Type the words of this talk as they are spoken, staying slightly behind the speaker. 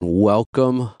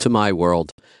welcome to my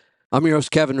world. I'm your host,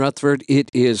 Kevin Rutherford.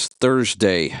 It is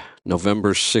Thursday,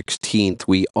 November 16th.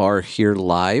 We are here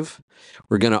live.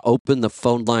 We're going to open the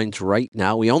phone lines right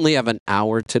now. We only have an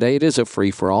hour today. It is a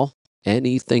free-for-all.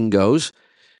 Anything goes.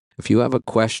 If you have a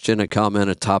question, a comment,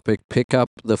 a topic, pick up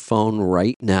the phone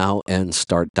right now and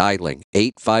start dialing.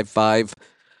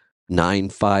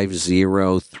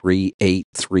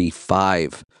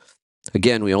 855-950-3835.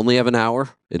 Again, we only have an hour.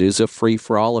 It is a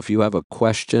free-for-all. If you have a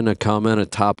question, a comment, a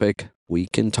topic, we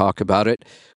can talk about it.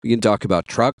 We can talk about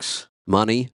trucks,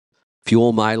 money,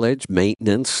 fuel mileage,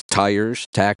 maintenance, tires,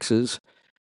 taxes,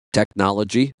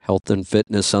 technology, health and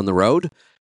fitness on the road,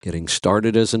 getting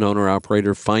started as an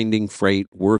owner-operator, finding freight,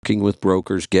 working with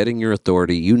brokers, getting your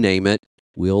authority, you name it,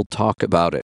 we'll talk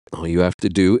about it. All you have to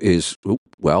do is,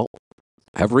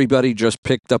 everybody just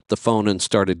picked up the phone and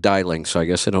started dialing, so I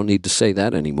guess I don't need to say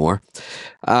that anymore.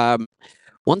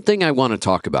 One thing I want to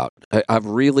talk about, I've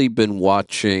really been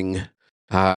watching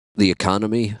the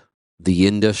economy, the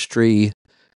industry,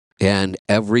 and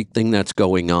everything that's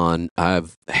going on.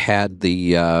 I've had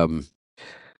the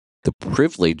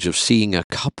privilege of seeing a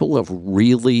couple of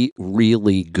really,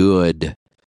 really good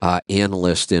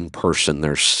analysts in person.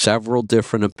 There's several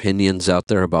different opinions out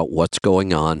there about what's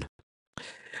going on.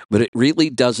 But it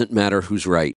really doesn't matter who's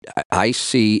right. I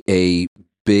see a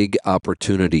big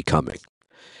opportunity coming.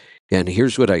 And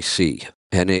here's what I see.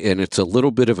 And it's a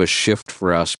little bit of a shift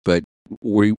for us, but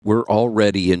we're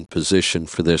already in position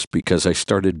for this because I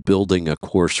started building a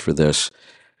course for this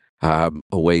a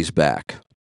ways back.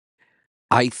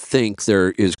 I think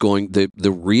there is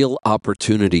the real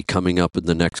opportunity coming up in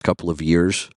the next couple of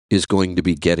years is going to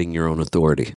be getting your own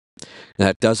authority.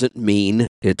 That doesn't mean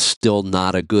it's still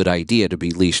not a good idea to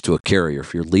be leased to a carrier.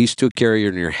 If you're leased to a carrier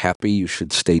and you're happy, you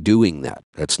should stay doing that.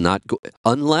 That's not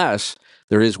unless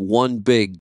there is one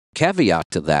big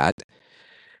caveat to that.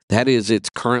 That is,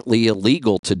 it's currently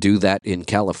illegal to do that in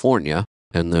California,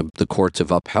 and the courts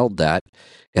have upheld that.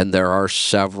 And there are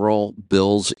several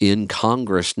bills in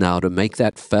Congress now to make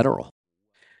that federal,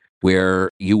 where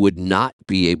you would not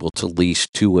be able to lease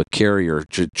to a carrier,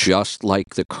 just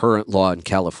like the current law in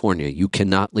California. You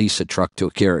cannot lease a truck to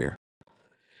a carrier.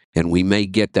 And we may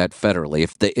get that federally.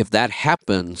 If that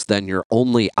happens, then your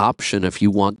only option if you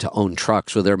want to own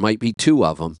trucks, so there might be two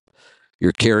of them,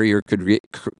 your carrier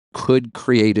could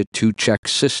create a two-check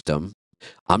system.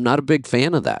 I'm not a big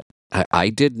fan of that. I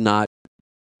did not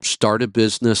start a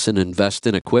business and invest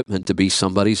in equipment to be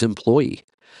somebody's employee.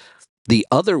 The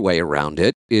other way around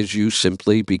it is you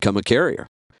simply become a carrier,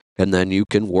 and then you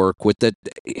can work with it.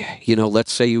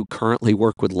 Let's say you currently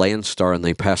work with Landstar and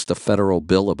they passed a federal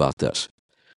bill about this.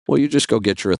 Well, you just go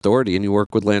get your authority and you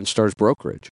work with Landstar's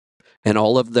brokerage, and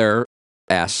all of their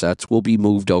assets will be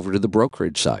moved over to the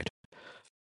brokerage side.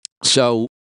 So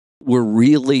we're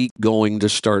really going to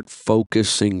start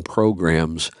focusing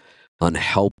programs on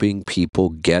helping people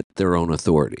get their own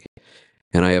authority.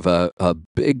 And I have a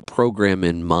big program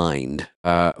in mind.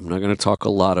 I'm not going to talk a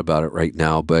lot about it right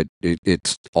now, but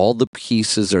it's all the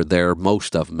pieces are there,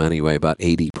 most of them anyway, about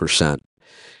 80%.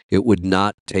 It would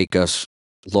not take us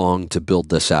long to build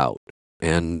this out.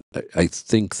 And I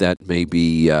think that may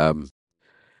be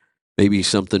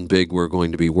something big we're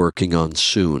going to be working on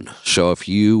soon. So if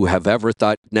you have ever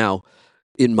thought, now,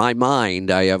 in my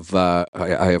mind, I have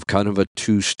kind of a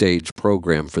two-stage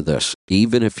program for this.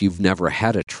 Even if you've never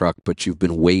had a truck, but you've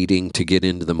been waiting to get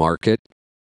into the market,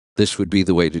 this would be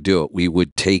the way to do it. We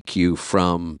would take you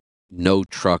from no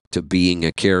truck to being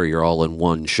a carrier all in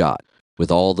one shot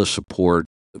with all the support,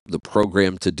 the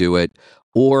program to do it.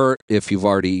 Or if you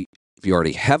already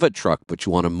have a truck, but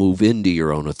you want to move into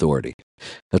your own authority,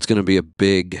 that's going to be a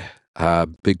big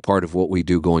part of what we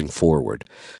do going forward.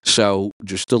 So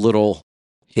just a little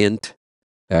hint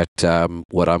at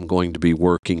what I'm going to be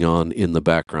working on in the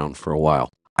background for a while.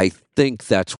 I think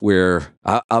that's where,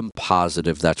 I'm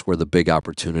positive that's where the big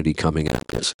opportunity coming at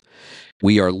is.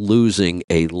 We are losing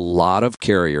a lot of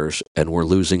carriers and we're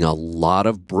losing a lot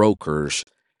of brokers.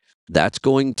 That's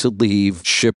going to leave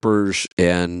shippers,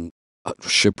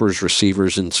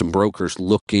 receivers, and some brokers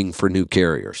looking for new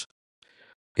carriers.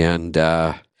 And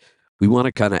we want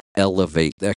to kind of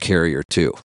elevate that carrier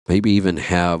too. Maybe even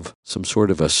have some sort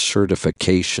of a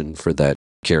certification for that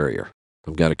carrier.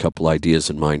 I've got a couple ideas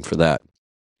in mind for that.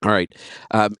 All right.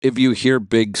 If you hear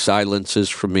big silences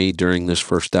from me during this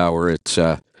first hour, it's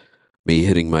me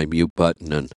hitting my mute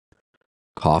button and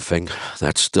coughing.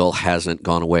 That still hasn't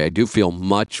gone away. I do feel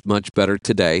much, much better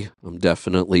today. I'm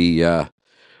definitely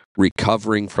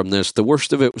recovering from this. The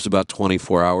worst of it was about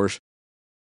 24 hours.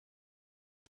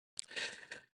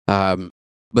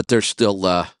 But there's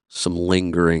still some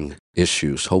lingering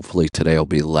issues. Hopefully today will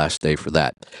be the last day for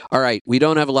that. All right, we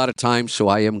don't have a lot of time, so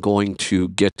I am going to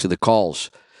get to the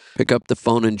calls. Pick up the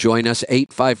phone and join us,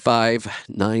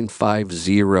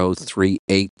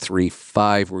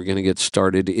 855-950-3835. We're going to get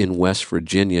started in West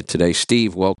Virginia today.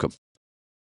 Steve, welcome.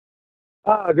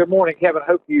 Good morning, Kevin.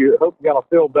 Hope you're gonna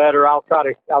feel better. I'll try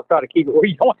to keep it where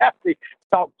you don't have to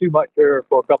talk too much here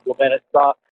for a couple of minutes.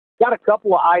 Got a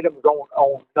couple of items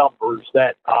on numbers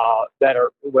that are,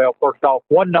 well, first off,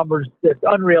 one number is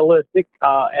unrealistic,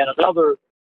 and another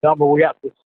number we got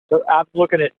this. I'm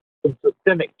looking at some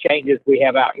systemic changes we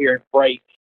have out here in freight.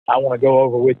 I want to go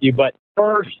over with you, but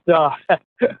first, our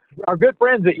good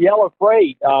friends at Yellow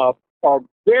Freight are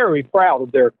very proud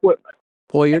of their equipment.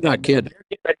 Boy, you're not kidding. They're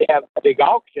getting ready to have a big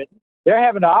auction. They're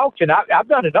having an auction. I've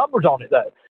done the numbers on it, though.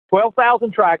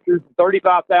 12,000 tractors,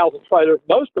 35,000 trailers,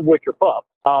 most of which are pups.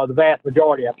 The vast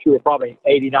majority, I'm sure, probably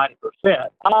 80, 90%.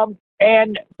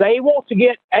 And they want to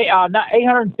get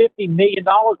 $850 million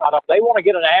out of them. They want to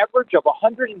get an average of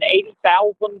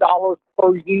 $180,000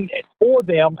 per unit for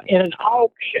them in an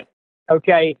auction.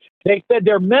 Okay, they said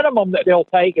their minimum that they'll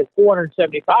take is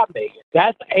 $475 million.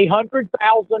 That's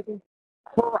 $100,000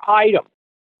 per item.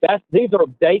 These are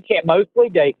mostly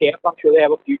day cabs. I'm sure they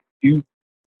have a few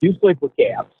sleeper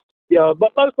cabs,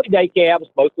 but mostly day cabs,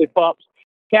 mostly pups.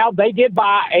 Now they did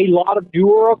buy a lot of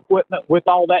newer equipment with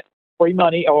all that free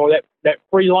money or that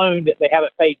free loan that they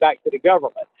haven't paid back to the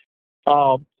government.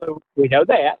 So we know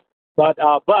that, but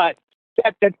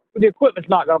that the equipment's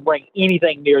not going to bring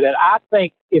anything near that. I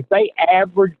think if they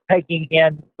average taking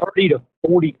in 30 to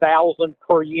 40,000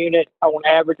 per unit on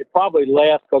average, it's probably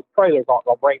less because trailers aren't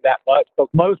going to bring that much.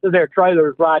 Because most of their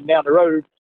trailers riding down the road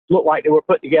look like they were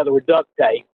put together with duct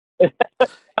tape.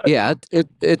 Yeah,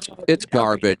 it's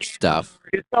garbage stuff.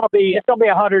 It's gonna be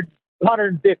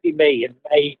 150 million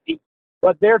maybe,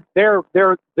 but they're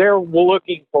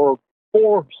looking for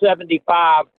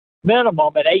 475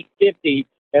 minimum and 850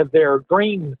 as their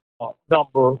green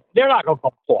number. They're not going to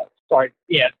come close. Sorry,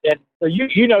 yeah, and so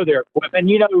you know their equipment.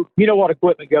 You know what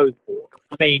equipment goes for.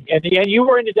 I mean, and you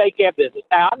were in the day cab business.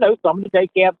 Now I know some of the day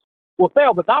cabs will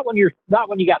sell, but not when you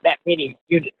got that many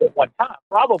units at one time.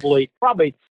 Probably what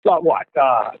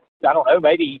I don't know,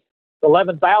 maybe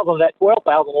 11,000 of that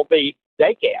 12,000 will be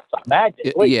day cabs. I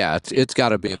imagine. Yeah, it's got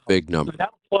to be a big number.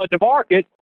 That'll flood the market.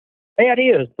 Yeah, it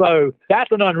is. So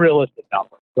that's an unrealistic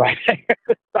number, right?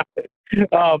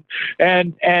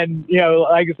 And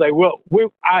like I say,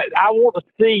 I want to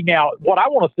see now. What I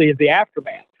want to see is the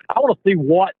aftermath. I want to see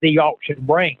what the auction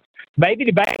brings. Maybe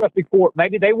the bankruptcy court,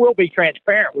 maybe they will be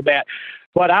transparent with that.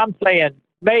 But I'm saying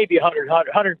maybe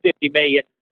 150 million.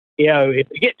 If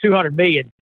they get 200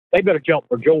 million, they better jump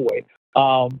for joy.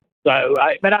 Maybe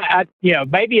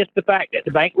it's the fact that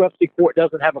the bankruptcy court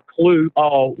doesn't have a clue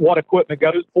what equipment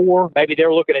goes for. Maybe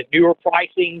they're looking at newer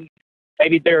pricing.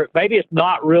 Maybe it's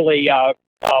not really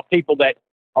people that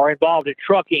are involved in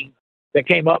trucking that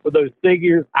came up with those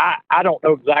figures. I don't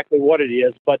know exactly what it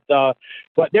is, but their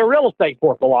real estate's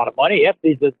worth a lot of money.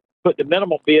 Estes has put the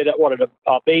minimum bid at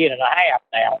 $1.5 billion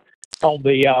now on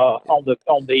the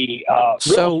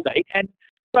real estate, and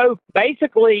so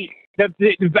basically the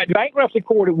bankruptcy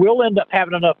court will end up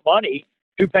having enough money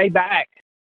to pay back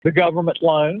the government's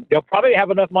loan. They'll probably have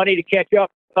enough money to catch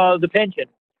up the pension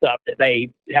stuff that they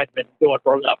had been doing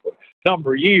for a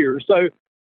number of years. So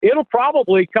it'll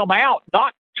probably come out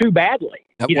not too badly.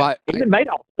 Even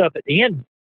Madoff stuff at the end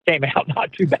came out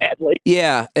not too badly.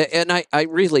 Yeah, and I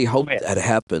really hope that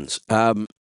happens.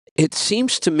 It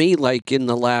seems to me like in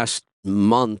the last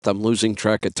month, I'm losing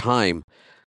track of time,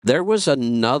 there was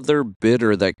another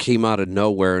bidder that came out of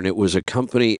nowhere, and it was a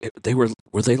company.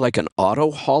 Were they like an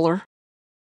auto hauler?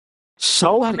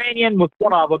 Old Dominion was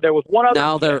one of them. There was one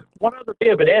other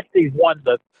bid, but Estes won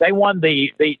the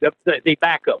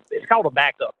backup. It's called a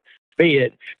backup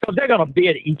bid because they're going to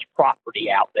bid each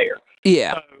property out there.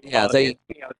 Yeah, so,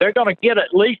 they're going to get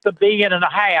at least $1.5 billion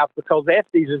because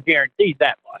Estes is guaranteed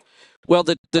that much. Well,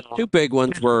 the two big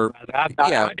ones were.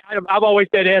 I've always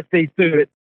said Estes too.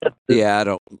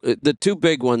 Yeah, the two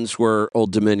big ones were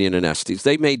Old Dominion and Estes.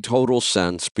 They made total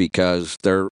sense because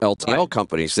they're LTL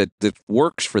companies that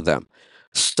works for them.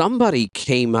 Somebody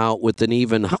came out with an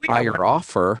even higher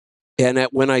offer. And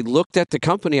when I looked at the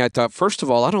company, I thought, first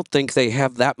of all, I don't think they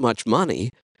have that much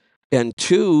money. And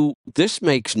two, this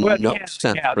makes no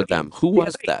sense for them. Who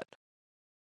was that?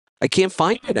 I can't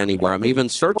find it anywhere. I'm even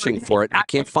searching for it. And I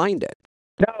can't find it.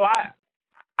 No,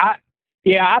 I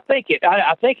think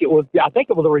it was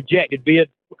a rejected bid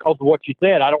because of what you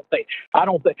said. I don't think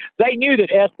they knew that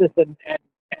Estes and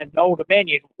Old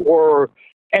Dominion were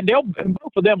and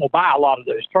both of them will buy a lot of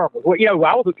those terminals. Well,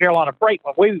 I was with Carolina Freight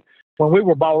when we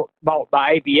were bought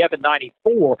by ABF in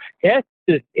 '94.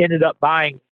 Estes ended up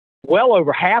buying well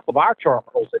over half of our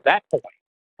terminals at that point.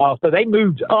 So they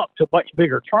moved up to much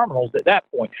bigger terminals at that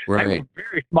point. Right. They were a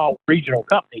very small regional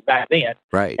company back then.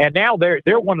 Right. And now they're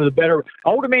one of the better.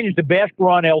 Old Dominion's the best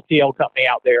run LTL company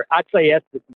out there. I'd say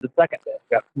Estes is the second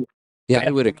best. Yeah,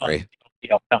 I would agree.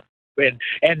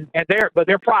 And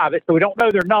they're private, so we don't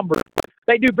know their numbers.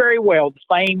 They do very well. The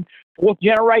same fourth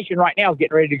generation right now is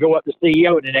getting ready to go up to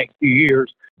CEO in the next few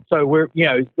years. So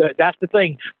that's the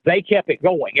thing. They kept it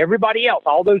going. Everybody else,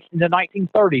 all those in the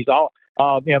 1930s,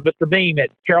 Mr. Beam at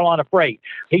Carolina Freight,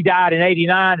 he died in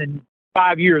 '89, and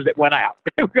 5 years it went out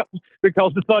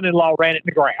because the son-in-law ran it in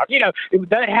the ground.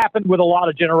 That happened with a lot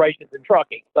of generations in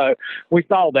trucking. So we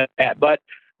saw that. But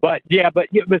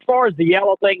as far as the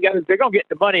yellow thing goes, they're going to get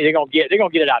the money. They're going to get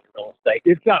it out of real estate.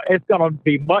 It's going to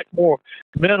be much more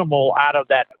minimal out of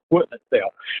that equipment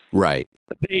sale. Right.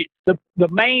 The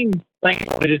main thing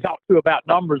I wanted to talk to about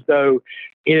numbers, though,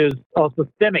 is a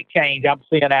systemic change I'm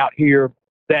seeing out here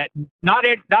that not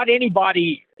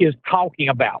anybody is talking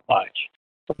about much.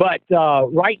 But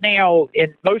right now,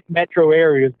 in most metro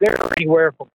areas, there are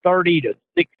anywhere from 30 to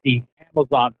 60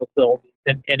 Amazon facilities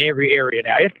in every area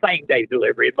now. It's same-day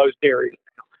delivery in most areas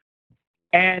now.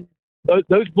 And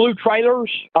those blue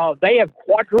trailers, they have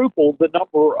quadrupled the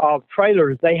number of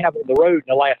trailers they have on the road in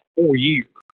the last 4 years.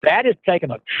 That has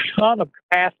taken a ton of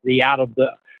capacity out of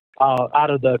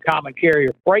the common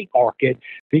carrier freight market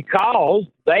because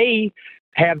they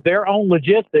have their own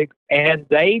logistics, and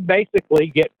they basically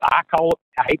get, I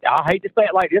hate to say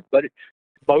it like this, but it's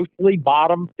mostly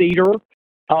bottom feeder,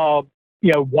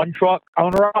 one truck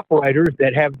owner operators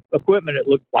that have equipment that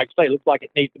looks like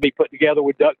it needs to be put together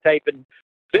with duct tape and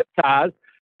zip ties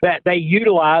that they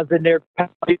utilize in their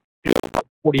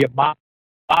 40 of miles.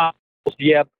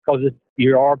 Yeah, because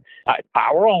you're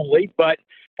power only, but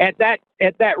at that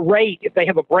rate, if they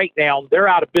have a breakdown, they're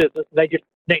out of business. They just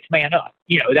next man up.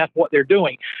 That's what they're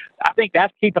doing. I think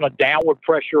that's keeping a downward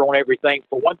pressure on everything.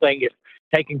 For one thing, it's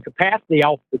taking capacity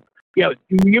off the. You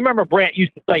remember Brent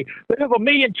used to say they have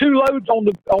 1,000,002 loads on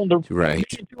the right.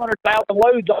 200,000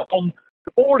 loads on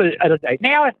the board at a day.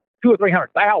 Now it's 200,000 or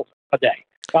 300,000 a day,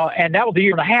 and that was a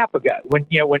year and a half ago when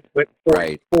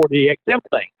for the XM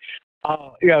thing.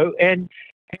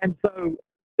 And so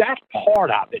that's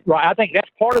part of it, right? I think that's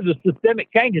part of the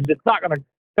systemic changes. It's not going to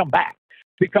come back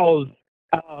because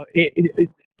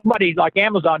somebody like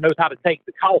Amazon knows how to take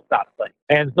the cost out of things.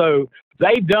 And so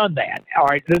they've done that. All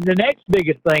right. Then the next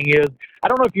biggest thing is, I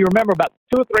don't know if you remember, about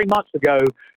 2 or 3 months ago,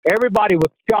 everybody was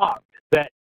shocked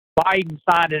that Biden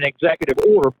signed an executive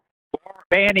order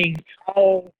banning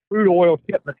all crude oil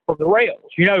shipments from the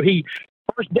rails.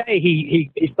 First day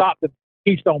he stopped the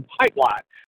Keystone Pipeline.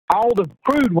 All the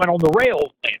crude went on the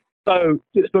rails then, so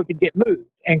it could get moved.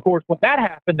 And of course, when that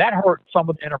happened, that hurt some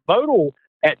of the intermodal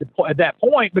at that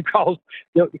point because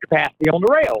the capacity on the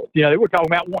rails. They were talking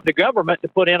about wanting the government to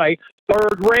put in a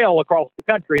third rail across the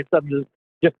country instead of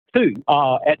just two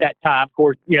at that time. Of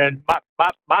course,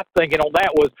 my thinking on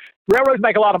that was railroads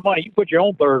make a lot of money. You put your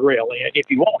own third rail in if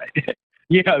you want it.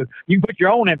 You can put your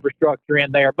own infrastructure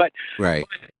in there. But right.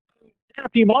 A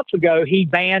few months ago, he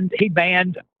banned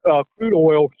crude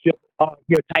oil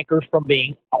tankers from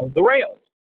being on the rails.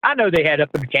 I know they had up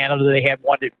in Canada, they had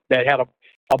one that had a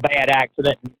bad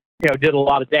accident and did a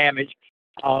lot of damage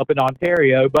up in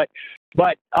Ontario. But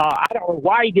I don't know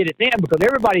why he did it then, because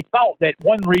everybody thought that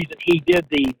one reason he did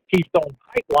the Keystone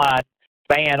Pipeline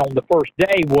ban on the first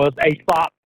day was a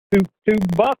stop to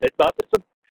Buffett. Buffett's a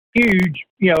huge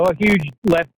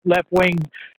left wing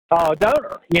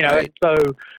donor, Right.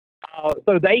 and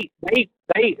so they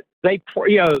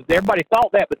everybody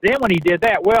thought that, but then when he did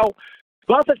that, well,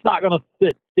 Buffett's not going to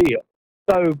sit still.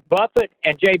 So Buffett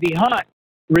and J.B. Hunt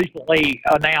recently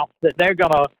announced that they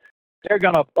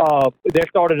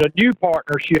started a new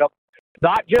partnership,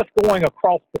 not just going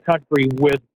across the country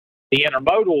with the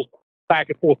intermodals back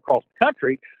and forth across the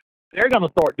country. They're going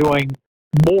to start doing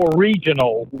more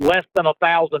regional, less than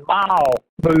 1,000-mile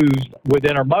moves with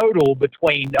intermodal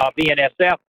between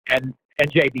BNSF and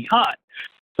J.B. Hunt.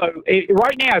 So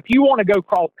right now, if you want to go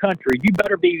cross country, you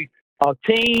better be a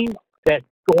team that's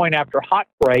going after hot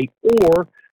freight, or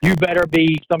you better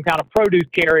be some kind of produce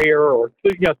carrier, or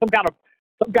some kind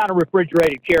of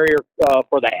refrigerated carrier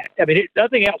for that. I mean,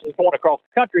 nothing else is going across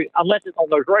the country unless it's on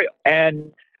those rails,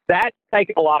 and that's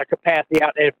taking a lot of capacity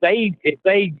out. And if they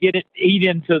eat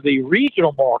into the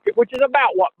regional market, which is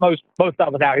about what most of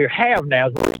us out here have now,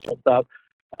 is regional stuff,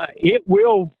 it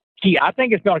will. I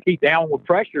think it's going to keep downward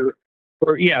pressure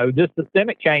for this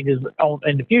systemic changes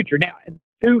in the future. Now,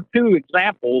 two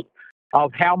examples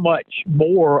of how much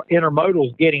more intermodal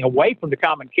is getting away from the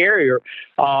common carrier.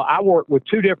 I work with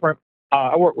two different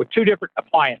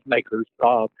appliance makers,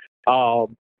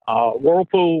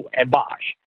 Whirlpool and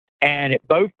Bosch, and at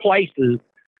both places,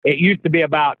 it used to be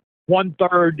about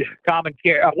 1/3 common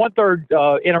carrier, 1/3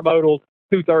 intermodal,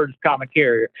 2/3 common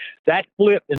carrier. That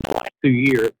flipped in the last 2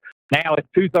 years. Now it's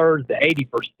 2/3 to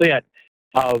 80%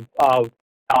 of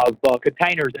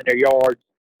containers in their yards,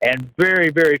 and very,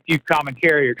 very few common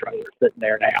carrier trailers sitting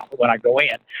there now when I go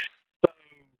in. So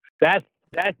that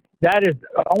is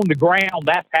on the ground.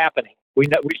 That's happening. We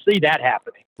see that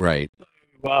happening. Right.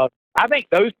 I think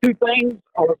those two things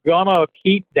are gonna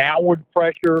keep downward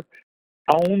pressure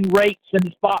on rates in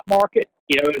the spot market.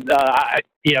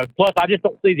 Plus I just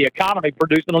don't see the economy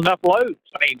producing enough loads.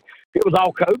 I mean, it was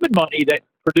all COVID money that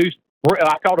produced.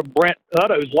 I called him Brent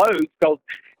Hutto's loads because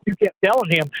you kept telling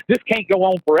him this can't go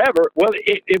on forever. Well,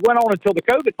 it went on until the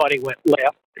COVID money went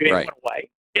Right. went away.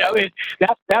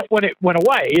 That's when it went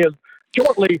away.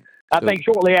 Shortly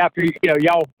after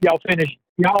y'all finished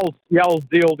y'all's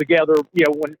deal together.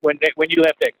 When you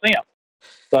left XM.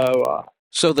 So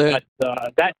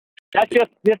that's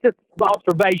just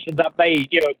observations I've made.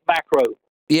 Macro.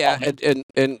 Yeah,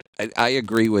 and I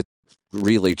agree with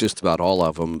really just about all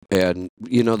of them. And,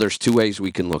 there's two ways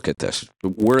we can look at this.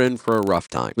 We're in for a rough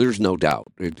time. There's no doubt.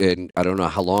 And I don't know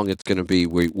how long it's going to be.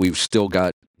 We've still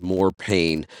got more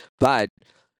pain. But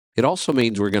it also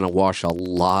means we're going to wash a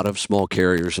lot of small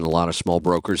carriers and a lot of small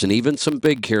brokers. And even some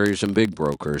big carriers and big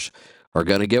brokers are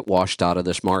going to get washed out of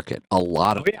this market. A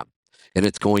lot of them. And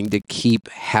it's going to keep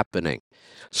happening.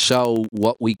 So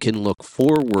what we can look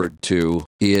forward to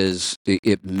is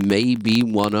it may be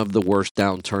one of the worst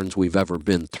downturns we've ever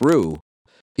been through.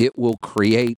 It will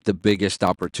create the biggest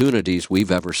opportunities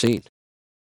we've ever seen.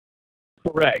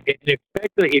 Correct. And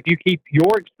especially if you keep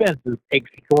your expenses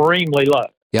extremely low.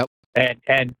 Yep. And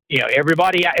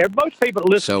most people that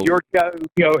listen to your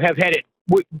show, have had it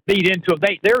beat into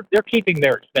them. They're keeping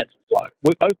their expenses low.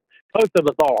 Most of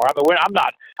us are. I mean,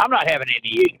 I'm not having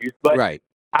any issues, but right.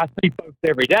 I see folks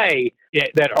every day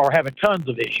that are having tons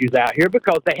of issues out here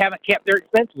because they haven't kept their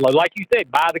expenses low. Like you said,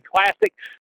 buy the classic.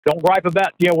 Don't gripe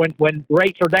about when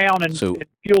rates are down and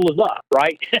fuel is up,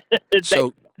 right?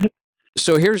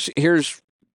 So here's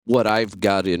what I've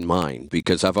got in mind,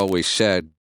 because I've always said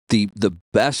the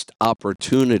best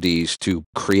opportunities to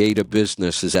create a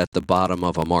business is at the bottom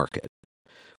of a market,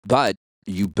 but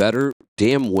you better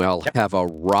damn well have a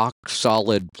rock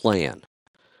solid plan.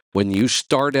 When you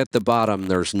start at the bottom,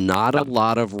 there's not a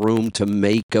lot of room to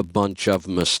make a bunch of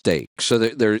mistakes. So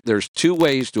there's two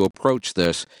ways to approach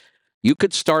this. You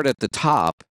could start at the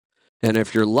top, and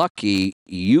if you're lucky,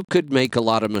 you could make a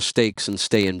lot of mistakes and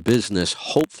stay in business.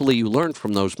 Hopefully you learn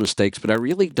from those mistakes, but I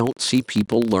really don't see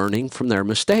people learning from their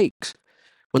mistakes.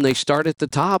 When they start at the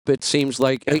top, it seems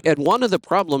like, and one of the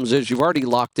problems is you've already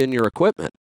locked in your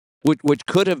equipment, which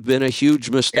could have been a huge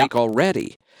mistake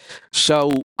already.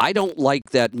 So I don't like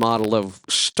that model of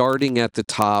starting at the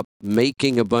top,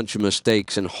 making a bunch of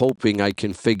mistakes, and hoping I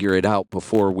can figure it out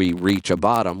before we reach a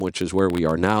bottom, which is where we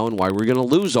are now and why we're going to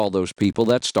lose all those people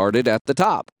that started at the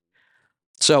top.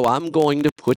 So I'm going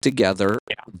to put together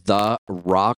the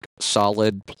rock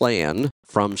solid plan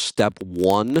from step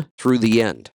one through the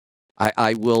end.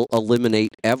 I will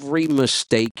eliminate every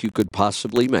mistake you could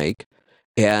possibly make,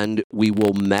 and we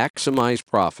will maximize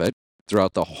profit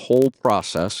throughout the whole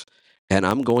process, and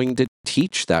I'm going to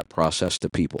teach that process to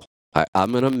people.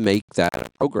 I'm going to make that a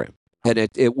program, and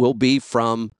it will be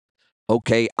from,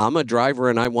 okay, I'm a driver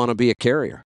and I want to be a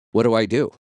carrier. What do I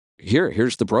do?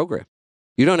 Here's the program.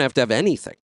 You don't have to have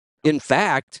anything. In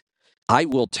fact, I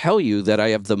will tell you that I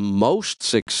have the most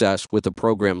success with a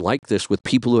program like this with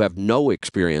people who have no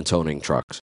experience owning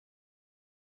trucks.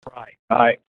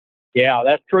 Right. Yeah,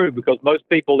 that's true, because most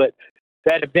people that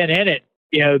have been in it,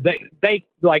 they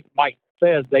like Mike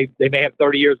says, they may have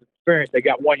 30 years of experience. They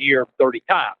got 1 year 30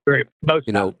 times. Most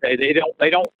times they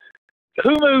don't.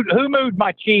 Who moved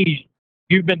my cheese?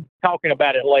 You've been talking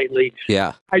about it lately.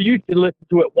 Yeah. I used to listen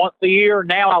to it once a year.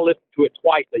 Now I listen to it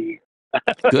twice a year.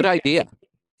 Good idea.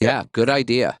 Yeah, good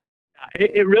idea.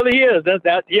 It really is.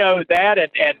 That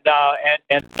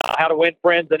and how to win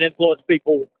friends and influence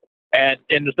people, and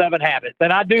in the 7 Habits.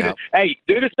 And I do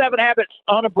the 7 Habits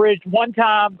unabridged one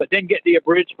time, but then get the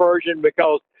abridged version,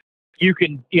 because you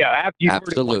can after you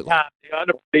heard it one time,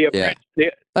 the abridged.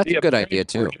 That's a good idea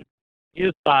too.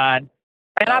 Is fine.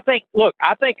 And I think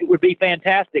it would be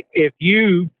fantastic if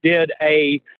you did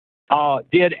a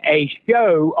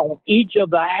show on each of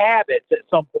the habits at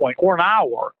some point, or an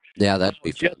hour. Yeah, that'd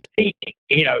be just fun. teaching.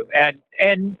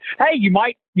 and hey, you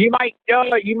might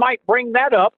bring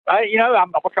that up. I'm gonna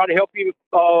try to help you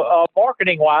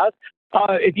marketing wise.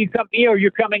 If you come,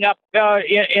 you're coming up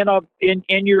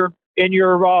in your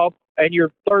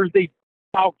Thursday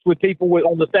talks with people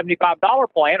on the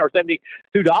 $75 plan or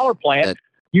 $72 plan.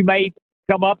 You may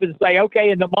come up and say, okay,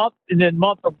 in the month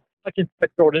of such and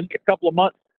such, or in a couple of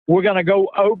months, we're going to go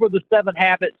over the 7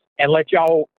 habits and let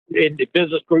y'all in the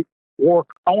business group work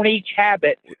on each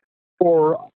habit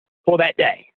for that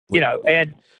day,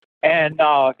 and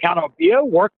kind of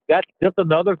work. That's just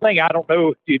another thing. I don't know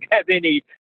if you have any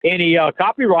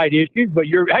copyright issues, but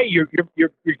you're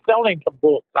selling some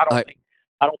books. I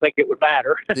don't think it would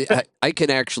matter. I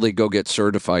can actually go get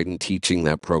certified in teaching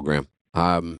that program.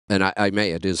 And I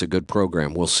may. It is a good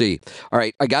program. We'll see. All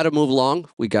right, I got to move along.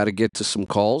 We got to get to some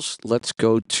calls. Let's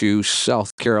go to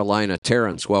South Carolina.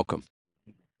 Terrence, welcome.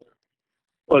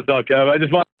 What's up, Kev? I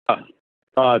just want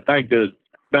to thank the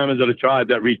members of the tribe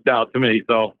that reached out to me.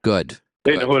 So good.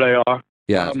 They know who they are.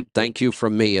 Yeah. Thank you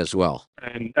from me as well.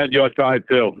 And your tribe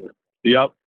too.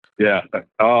 Yep. Yeah.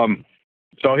 So I'm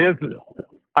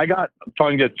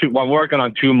trying to get I'm working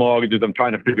on 2 mortgages. I'm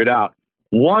trying to figure it out.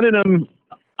 One of them,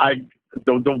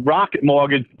 the Rocket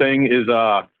Mortgage thing is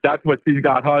that's what she's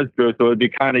got hers through, so it'd be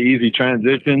kind of easy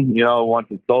transition, once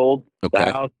it's sold. Okay.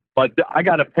 The house. But I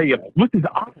got to pay which is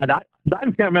odd. I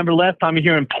can't remember the last time you're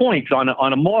hearing points on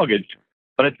a mortgage,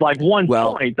 but it's like 1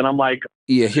 point, and I'm like,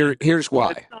 yeah. Here's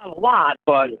why. It's not a lot,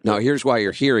 but no. Here's why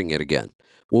you're hearing it again.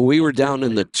 When we were down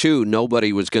in the 2,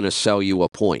 nobody was going to sell you a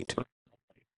point.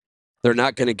 They're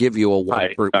not going to give you a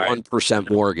 1%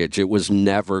 mortgage. It was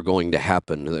never going to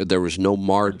happen. There was no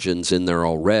margins in there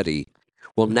already.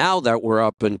 Well, now that we're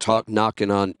up and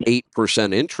knocking on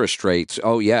 8% interest rates,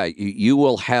 oh yeah, you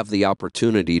will have the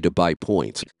opportunity to buy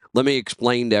points. Let me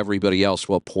explain to everybody else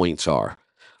what points are.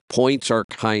 Points are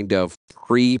kind of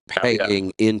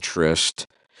prepaying interest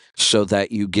so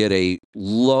that you get a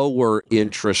lower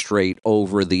interest rate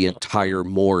over the entire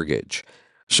mortgage.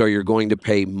 So you're going to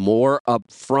pay more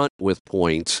upfront with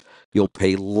points. You'll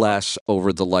pay less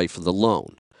over the life of the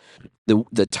loan.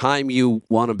 The time you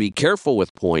want to be careful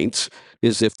with points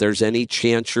is if there's any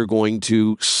chance you're going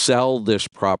to sell this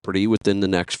property within the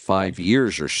next 5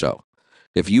 years or so.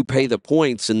 If you pay the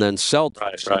points and then sell,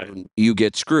 you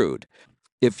get screwed.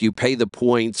 If you pay the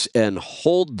points and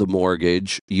hold the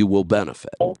mortgage, you will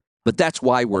benefit. But that's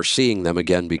why we're seeing them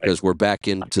again, because we're back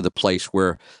into the place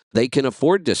where they can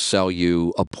afford to sell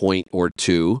you a point or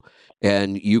 2,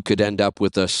 and you could end up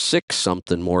with a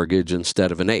 6-something mortgage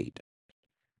instead of an 8.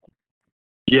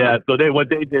 Yeah, so what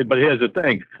they did, but here's the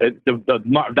thing: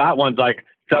 that one's like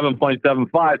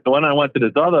 7.75. So when I went to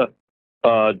this other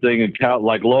thing in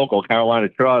local Carolina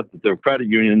Trust, their credit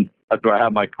union, that's where I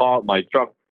have my truck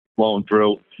loan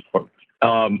through.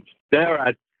 They're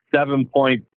at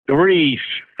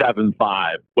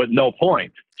 7.375 with no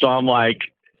points. So I'm like,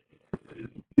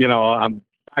 I'm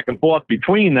back and forth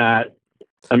between that.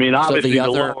 I mean, obviously the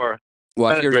lower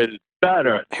rate is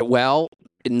better. Well,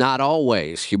 not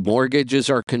always. Your mortgages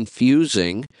are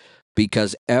confusing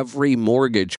because every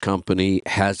mortgage company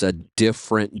has a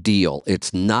different deal.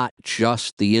 It's not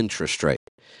just the interest rate.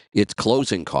 It's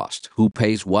closing cost. Who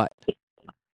pays what?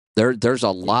 There's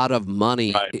a lot of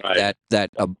money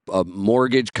that a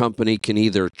mortgage company can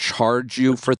either charge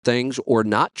you for things or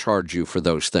not charge you for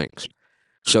those things.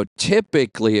 So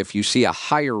typically, if you see a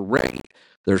higher rate,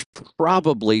 there's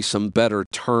probably some better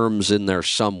terms in there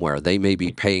somewhere. They may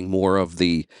be paying more of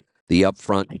the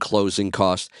upfront closing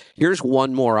costs. Here's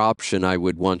one more option I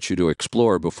would want you to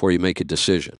explore before you make a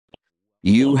decision.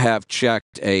 You have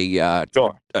checked a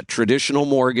traditional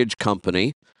mortgage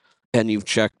company, and you've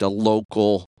checked a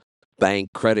local bank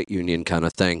credit union kind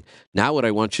of thing. Now what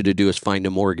I want you to do is find a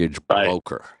mortgage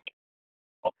broker.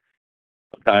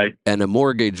 Okay. And a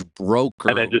mortgage broker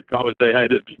and then just always say, hey,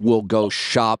 will go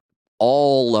shop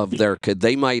all of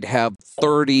they might have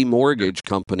 30 mortgage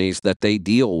companies that they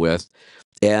deal with,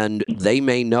 and they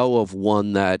may know of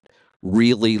one that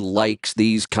really likes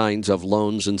these kinds of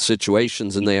loans and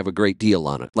situations, and they have a great deal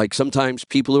on it. Like sometimes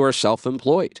people who are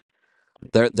self-employed,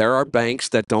 there are banks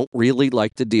that don't really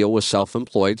like to deal with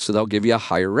self-employed, so they'll give you a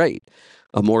higher rate.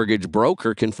 A mortgage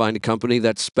broker can find a company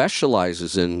that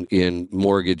specializes in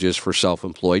mortgages for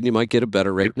self-employed, and you might get a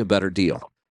better rate and a better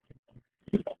deal.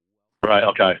 Right,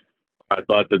 okay. I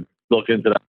thought to look into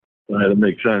that. That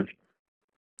makes sense.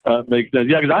 Makes sense.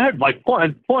 Yeah, because I had like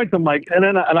points. I'm like, and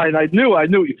I knew,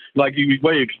 like the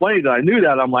way you explained it, I knew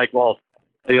that. I'm like, well,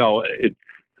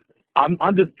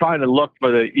 I'm just trying to look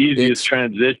for the easiest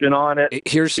transition on it.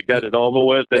 Here's to get it over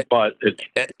with. But it's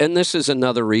and this is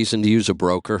another reason to use a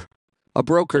broker. A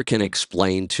broker can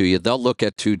explain to you. They'll look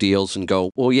at two deals and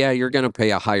go, well, yeah, you're going to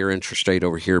pay a higher interest rate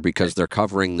over here because they're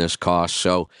covering this cost.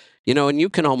 So, and you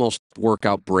can almost work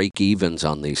out break evens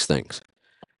on these things.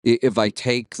 If I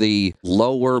take the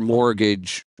lower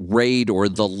mortgage rate or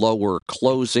the lower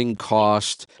closing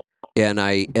cost and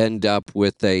I end up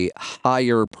with a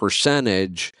higher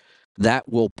percentage, that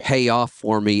will pay off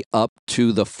for me up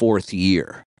to the fourth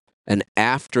year. And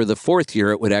after the fourth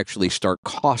year, it would actually start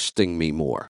costing me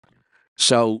more.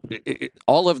 So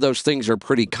all of those things are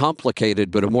pretty complicated,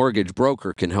 but a mortgage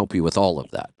broker can help you with all of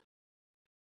that.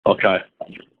 Okay.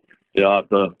 Yeah,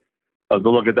 I'll have to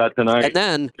look at that tonight. And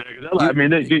then I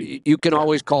mean, you can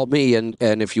always call me, and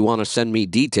if you want to send me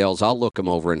details, I'll look them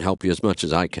over and help you as much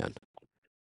as I can.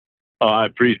 Oh, I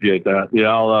appreciate that. Yeah,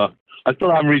 I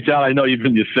still haven't reached out. I know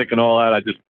you're sick and all that.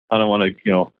 I don't want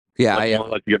to, Yeah, I want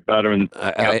to let you get better and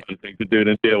have something to do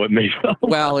than deal with me.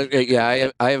 Well,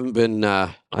 yeah, I haven't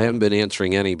been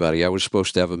answering anybody. I was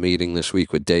supposed to have a meeting this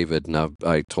week with David, and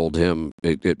I told him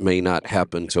it may not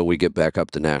happen until we get back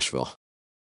up to Nashville.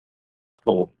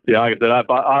 Cool. Yeah, like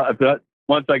I said,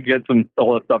 once I get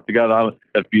all that stuff together,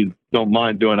 if you don't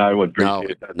mind doing it, I would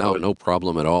appreciate that. No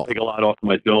problem at all. Take a lot off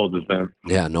my shoulders, man.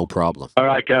 Yeah, no problem. All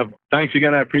right, Kev. Thanks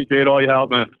again. I appreciate all your help,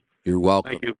 man. You're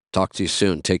welcome. Thank you. Talk to you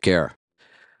soon. Take care.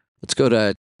 Let's go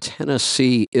to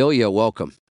Tennessee. Ilya,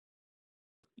 welcome.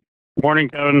 Morning,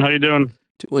 Kevin. How you doing?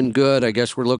 Doing good. I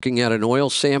guess we're looking at an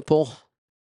oil sample.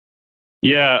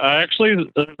 Yeah,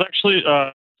 there's actually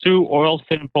 2 oil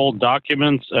sample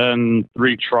documents and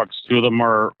 3 trucks. 2 of them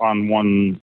are on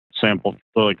one sample,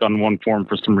 so like on one form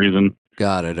for some reason.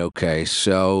 Got it. Okay.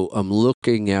 So I'm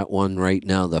looking at one right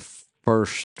now. The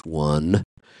first one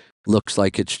looks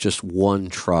like it's just one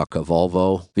truck, a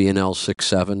Volvo V&L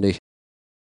 670.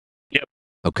 Yep.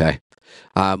 Okay.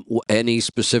 Any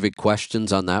specific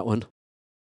questions on that one?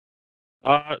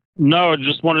 No,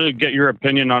 just wanted to get your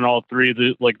opinion on all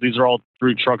 3. These are all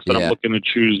 3 trucks that I'm looking to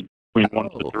choose between 1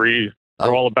 to 3.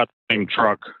 They're all about the same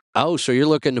truck. Oh, so you're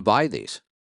looking to buy these?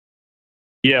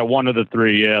 Yeah, 1 of the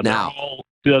 3. Yeah, now, they're all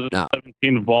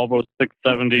 2017 Volvo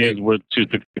 670s with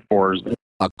 264s.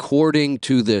 According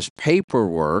to this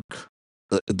paperwork,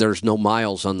 there's no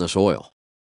miles on this oil.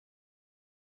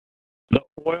 The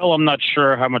oil, I'm not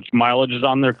sure how much mileage is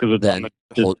on there because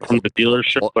it's from the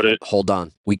dealership. Hold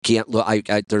on, we can't look.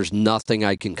 There's nothing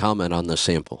I can comment on the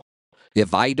sample.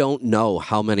 If I don't know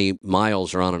how many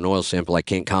miles are on an oil sample, I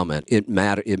can't comment. It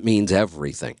means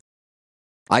everything.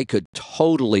 I could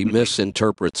totally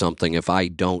misinterpret something if I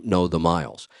don't know the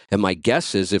miles. And my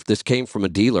guess is if this came from a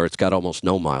dealer, it's got almost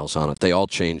no miles on it. They all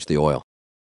changed the oil.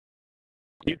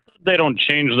 They don't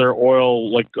change their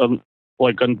oil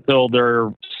until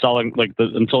they're selling,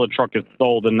 until the truck is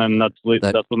sold, and then that's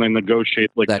when they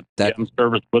negotiate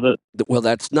service with it. Well,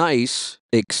 that's nice,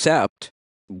 except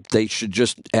they should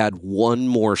just add one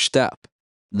more step.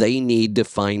 They need to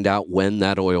find out when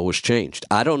that oil was changed.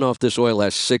 I don't know if this oil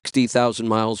has 60,000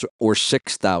 miles or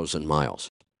 6,000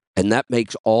 miles. And that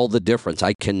makes all the difference.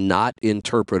 I cannot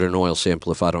interpret an oil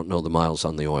sample if I don't know the miles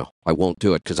on the oil. I won't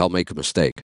do it because I'll make a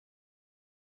mistake.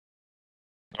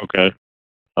 Okay.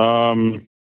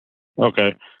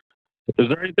 Okay. Is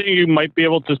there anything you might be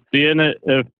able to see in it?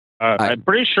 If I'm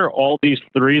pretty sure all these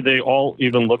 3, they all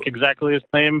even look exactly the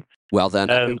same. Well,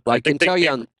 then I can tell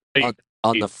you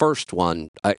on the first one,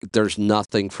 there's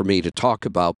nothing for me to talk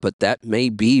about, but that may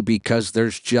be because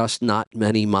there's just not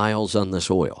many miles on this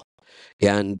oil.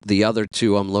 And the other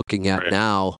 2 I'm looking at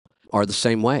now are the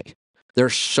same way. They're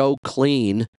so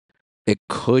clean. It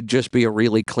could just be a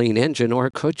really clean engine, or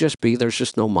it could just be there's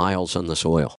just no miles on this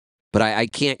oil. But I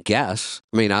can't guess.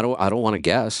 I mean, I don't want to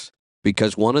guess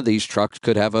because one of these trucks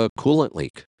could have a coolant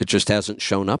leak. It just hasn't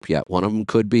shown up yet. One of them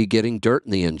could be getting dirt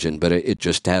in the engine, but it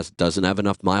just doesn't have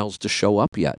enough miles to show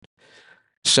up yet.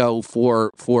 So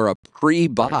for a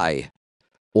pre-buy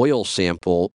oil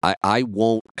sample, I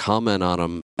won't comment on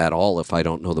them at all if I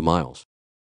don't know the miles.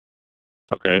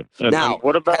 Okay. Now,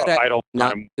 what about idle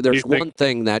time? There's one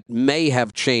thing that may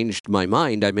have changed my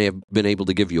mind. I may have been able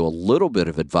to give you a little bit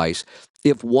of advice.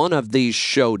 If one of these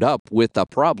showed up with a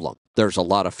problem, there's a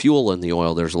lot of fuel in the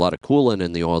oil, there's a lot of coolant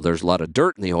in the oil, there's a lot of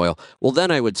dirt in the oil, well,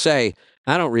 then I would say,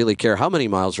 I don't really care how many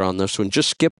miles are on this one, just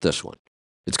skip this one.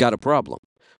 It's got a problem.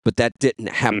 But that didn't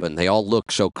happen. They all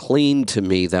look so clean to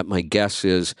me that my guess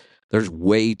is there's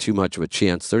way too much of a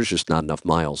chance there's just not enough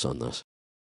miles on this.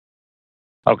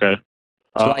 Okay.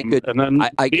 So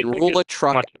I can rule a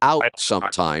truck out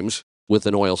sometimes with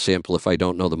an oil sample if I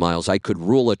don't know the miles. I could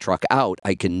rule a truck out.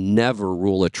 I can never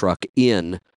rule a truck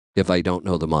in if I don't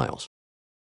know the miles.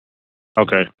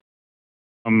 Okay.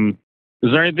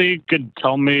 Is there anything you could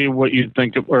tell me what you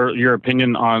think or your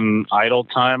opinion on idle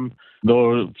time?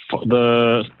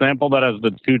 The sample that has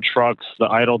the 2 trucks, the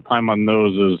idle time on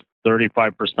those is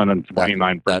 35% and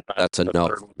 29%. That's a no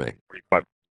for me. 45.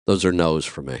 Those are no's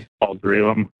for me. All 3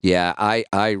 of them. Yeah,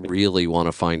 I really want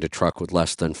to find a truck with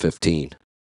less than 15.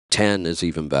 10 is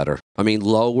even better. I mean,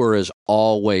 lower is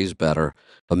always better.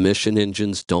 Emission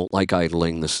engines don't like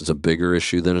idling. This is a bigger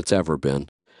issue than it's ever been.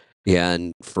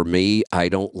 And for me, I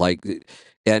don't like.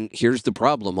 And here's the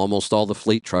problem: almost all the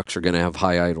fleet trucks are going to have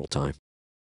high idle time.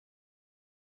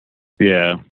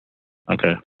 Yeah.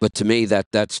 Okay. But to me,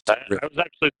 that's. I was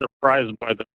actually surprised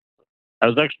by the. I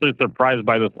was actually surprised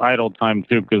by this idle time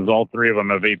too, because all 3 of them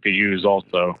have APUs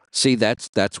also. See, that's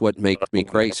what makes me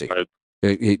crazy.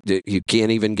 You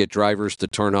can't even get drivers to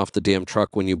turn off the damn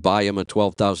truck when you buy them a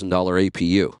 $12,000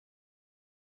 APU.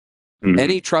 Mhm.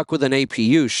 Any truck with an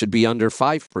APU should be under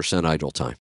 5% idle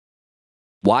time.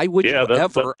 Why would you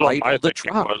ever idle the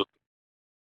truck?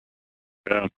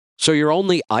 Yeah. So your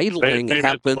only idling Maybe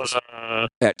happens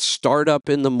at startup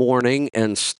in the morning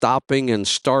and stopping and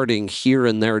starting here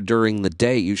and there during the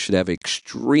day. You should have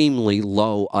extremely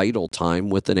low idle time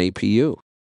with an APU.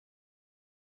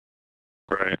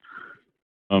 Right.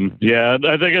 Yeah,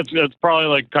 I think it's probably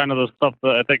like kind of the stuff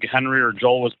that I think Henry or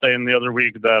Joel was saying the other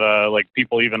week that like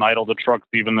people even idle the trucks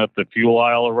even at the fuel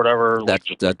aisle or whatever.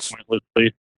 That's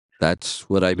pointlessly. That's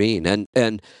what I mean,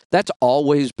 and that's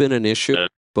always been an issue. Yeah.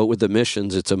 But with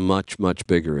emissions, it's a much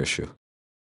bigger issue.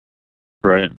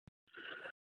 Right.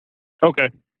 Okay.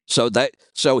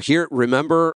 So here,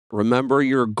 remember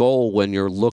your goal when you're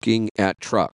looking at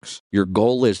trucks. Your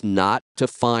goal is not to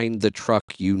find the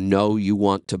truck you know you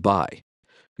want to buy.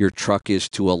 Your truck is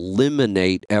to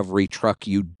eliminate every truck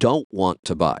you don't want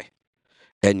to buy.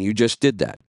 And you just did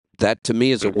that. That to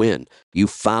me is a win. You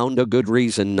found a good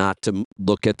reason not to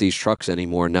look at these trucks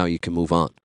anymore. Now you can move on.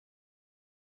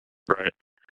 Right.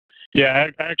 Yeah,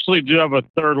 I actually do have a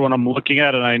third one I'm looking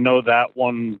at, and I know that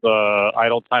one's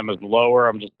idle time is lower.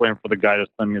 I'm just waiting for the guy to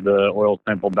send me the oil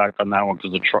sample back on that one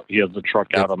because he has the truck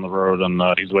out on the road,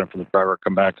 and he's waiting for the driver to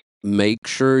come back. Make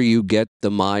sure you get the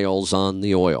miles on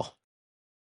the oil.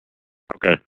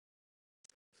 Okay.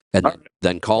 And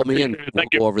then call me and we'll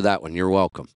go over that one. You're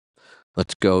welcome.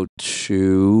 Let's go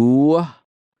to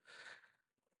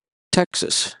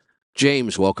Texas.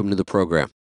 James, welcome to the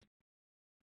program.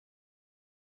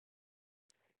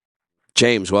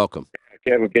 James, welcome.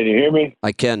 Kevin, can you hear me?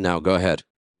 I can now. Go ahead.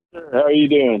 How are you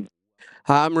doing?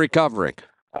 I'm recovering.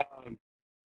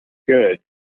 Good.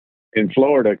 In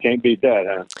Florida, can't beat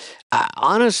that, huh?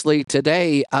 Honestly,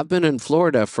 today I've been in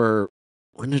Florida for,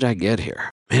 when did I get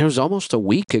here? Man, it was almost a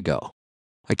week ago.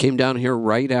 I came down here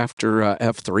right after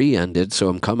F3 ended, so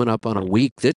I'm coming up on a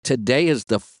week. Today is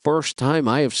the first time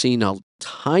I have seen a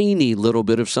tiny little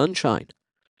bit of sunshine.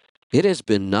 It has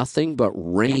been nothing but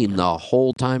rain the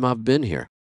whole time I've been here.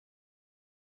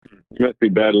 You must be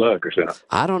bad luck or something.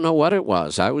 I don't know what it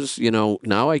was. I was,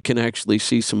 now I can actually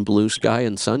see some blue sky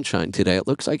and sunshine today. It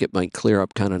looks like it might clear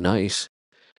up kind of nice.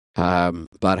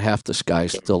 About half the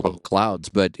sky's still in clouds,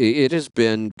 but it has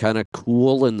been kind of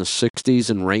cool in the 60s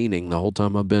and raining the whole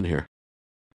time I've been here.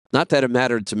 Not that it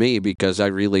mattered to me because I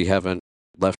really haven't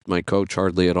left my coach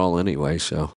hardly at all anyway,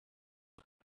 so.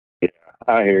 Yeah,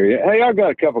 I hear you. Hey, I've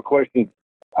got a couple questions.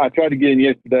 I tried to get in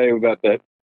yesterday about the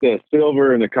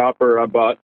silver and the copper. I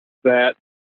bought that.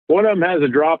 One of them has a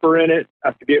dropper in it.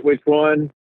 I forget which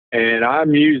one. And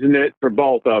I'm using it for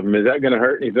both of them. Is that going to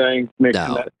hurt anything,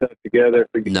 mixing that stuff together?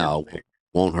 No,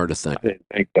 won't hurt a thing. I didn't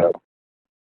think so.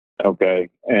 Okay.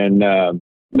 And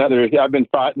I've been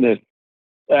fighting this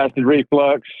acid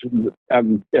reflux.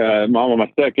 I'm on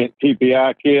my second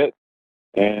TPI kit.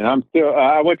 And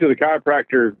I went to the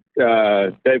chiropractor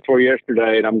day before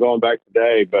yesterday, and I'm going back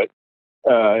today. But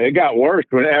it got worse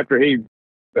after he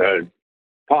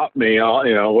popped me,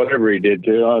 whatever he did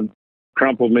to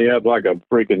crumpled me up like a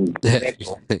freaking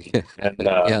and,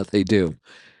 yeah, they do.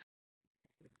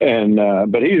 And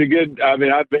but he's a good. I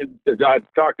mean, I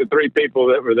talked to 3 people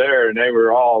that were there, and they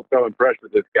were all so impressed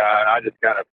with this guy. And I just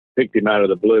kind of picked him out of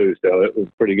the blue, so it was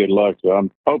pretty good luck. So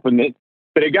I'm hoping that.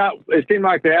 But it seemed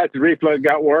like the acid reflux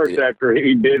got worse after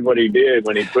he did what he did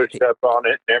when he pushed up on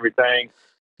it and everything.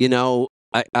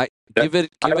 I give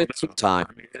it some time.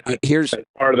 Here's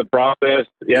part of the process.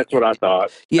 Yeah, that's what I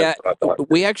thought. Yeah,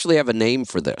 we actually have a name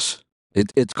for this.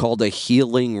 It's called a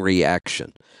healing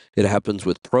reaction. It happens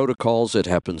with protocols. It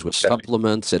happens with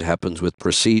supplements. It happens with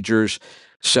procedures.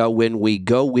 So when we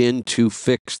go in to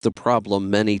fix the problem,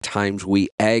 many times we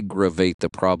aggravate the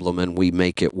problem and we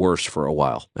make it worse for a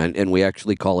while. And we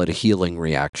actually call it a healing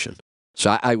reaction.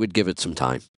 So I would give it some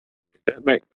time. That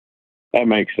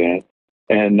makes sense.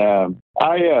 And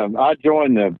I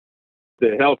joined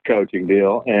the health coaching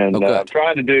deal, and good.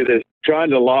 trying to do this,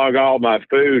 trying to log all my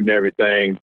food and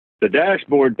everything. The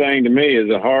dashboard thing to me is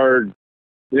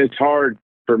it's hard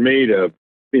for me to,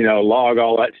 log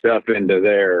all that stuff into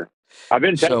there. I've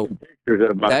been taking pictures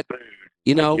of my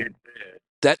food.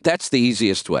 That's the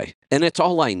easiest way. And it's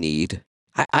all I need.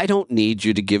 I don't need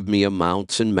you to give me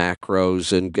amounts and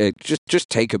macros, and just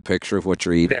take a picture of what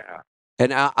you're eating. Yeah.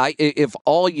 And if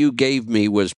all you gave me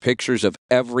was pictures of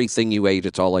everything you ate,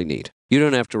 it's all I need. You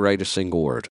don't have to write a single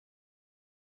word.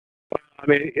 I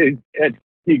mean,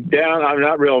 I'm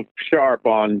not real sharp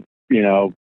on,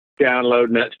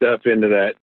 downloading that stuff into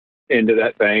that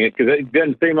thing, because it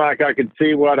doesn't seem like I could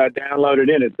see what I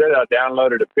downloaded in. It said I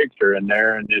downloaded a picture in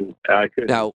there, and then I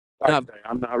couldn't. Now, I'm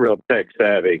not real tech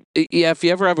savvy. Yeah, if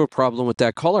you ever have a problem with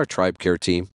that, call our Tribe Care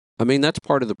team. I mean, that's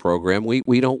part of the program.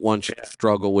 We don't want you to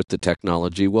struggle with the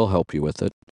technology. We'll help you with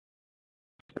it.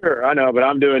 Sure, I know, but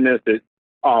I'm doing this at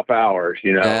off hours,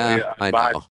 Yeah, I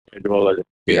know.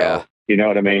 Yeah. You know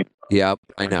what I mean? Yep,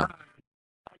 I know.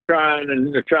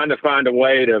 I'm trying to find a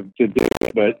way to do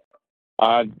it, but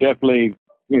I definitely,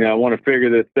 want to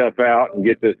figure this stuff out and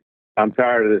get this. I'm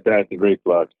tired of this acid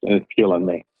reflux, and it's killing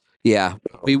me. Yeah,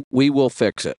 we will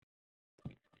fix it.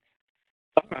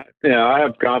 Yeah, I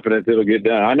have confidence it'll get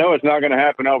done. I know it's not going to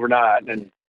happen overnight,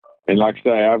 and like I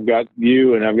say, I've got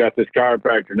you and I've got this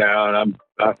chiropractor now, and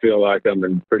I feel like I'm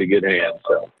in pretty good hands.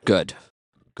 So good.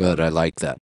 I like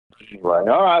that. Anyway,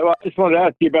 all right. Well, I just wanted to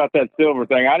ask you about that silver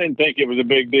thing. I didn't think it was a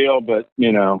big deal, but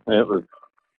it was.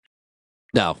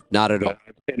 No, not at all. I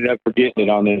ended up forgetting it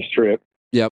on this trip.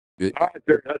 Yep. All right,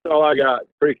 sir. That's all I got.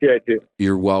 Appreciate you.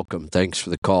 You're welcome. Thanks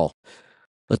for the call.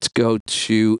 Let's go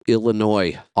to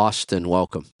Illinois. Austin,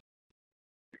 welcome.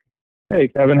 Hey,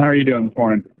 Kevin. How are you doing this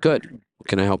morning? Good. What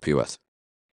can I help you with?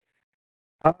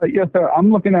 Yes, sir.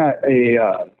 I'm looking at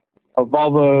a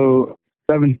Volvo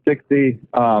 760.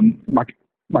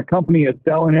 My company is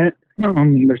selling it.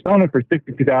 They're selling it for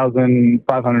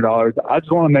 $62,500. I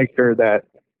just want to make sure that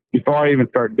before I even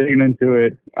start digging into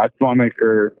it, I just want to make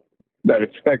sure that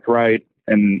it's spec'd right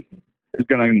and it's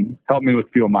going to help me with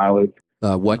fuel mileage.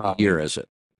 What year is it?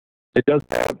 It does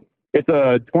have. It's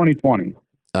a 2020.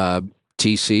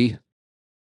 TC?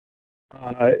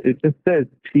 It just says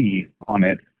T on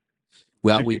it.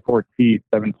 Well, T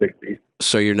 760.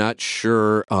 So you're not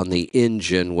sure on the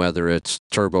engine whether it's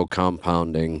turbo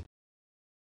compounding?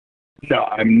 No,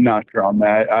 I'm not sure on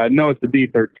that. I know it's a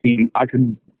D13. I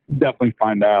can definitely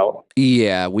find out.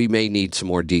 Yeah, we may need some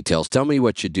more details. Tell me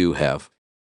what you do have.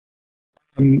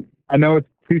 I know it's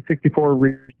 264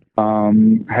 rear.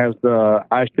 Has the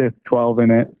iShift 12 in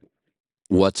it.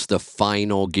 What's the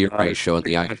final gear ratio in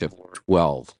the iShift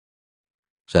 12?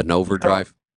 Is that an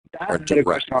overdrive? Or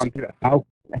direct? How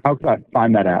could I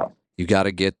find that out? You got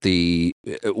to get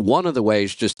one of the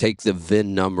ways, just take the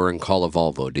VIN number and call a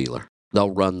Volvo dealer.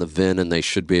 They'll run the VIN and they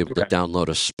should be able to download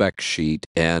a spec sheet.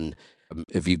 And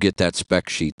if you get that spec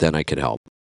sheet, then I can help.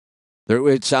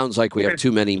 It sounds like we have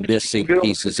too many missing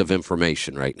pieces of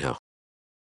information right now.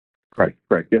 Correct.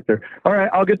 Yes, sir. All right,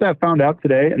 I'll get that found out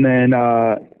today. And then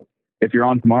if you're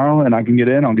on tomorrow and I can get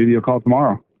in, I'll give you a call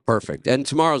tomorrow. Perfect. And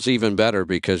tomorrow's even better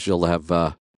because you'll have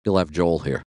Joel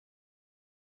here.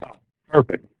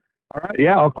 Perfect. All right.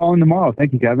 Yeah, I'll call in tomorrow.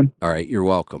 Thank you, Kevin. All right. You're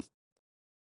welcome.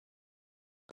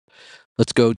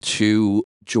 Let's go to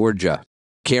Georgia.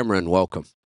 Cameron, welcome.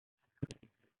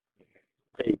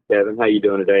 Hey, Kevin. How you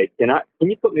doing today? Can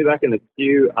you put me back in the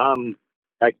queue? I'm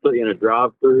actually in a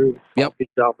drive-through. Yep.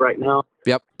 Shop right now.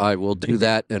 Yep. I will do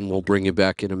that, and we'll bring you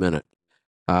back in a minute.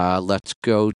 Let's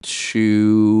go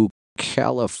to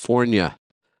California.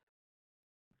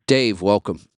 Dave,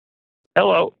 welcome.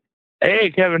 Hello.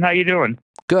 Hey, Kevin. How you doing?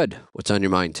 Good. What's on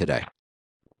your mind today?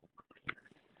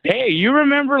 Hey, you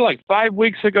remember like 5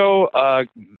 weeks ago,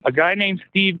 a guy named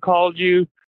Steve called you,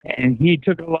 and he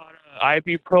took a lot of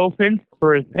ibuprofen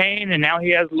for his pain, and now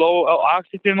he has low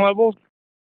oxygen levels?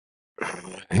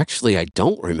 Actually, I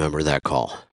don't remember that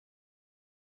call.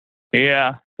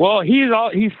 Yeah. Well, he's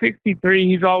 63.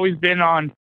 He's always been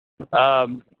on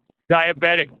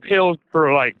diabetic pills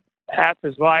for like half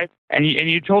his life, and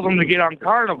you told him to get on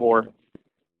carnivore.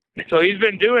 So he's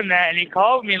been doing that, and he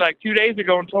called me like 2 days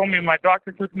ago and told me my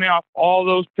doctor took me off all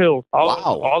those pills,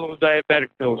 all those diabetic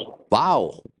pills.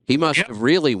 Wow. He must have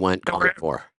really went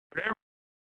carnivore.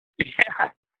 Yeah.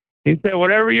 He said,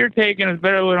 whatever you're taking is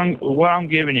better than what I'm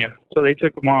giving you. So they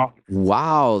took him off.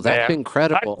 Wow, that's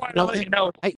incredible.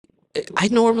 I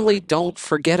normally don't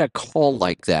forget a call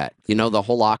like that. The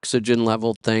whole oxygen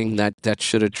level thing, that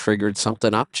should have triggered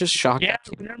something. I'm just shocked. Yeah,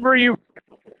 remember you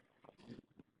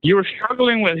you were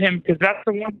struggling with him because that's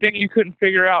the one thing you couldn't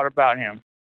figure out about him.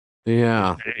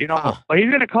 Yeah. But he's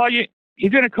going to call you.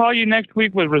 He's going to call you next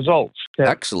week with results.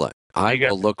 Excellent. I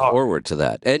will look forward to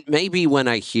that. And maybe when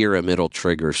I hear him, it'll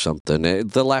trigger something.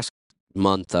 The last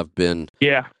month I've been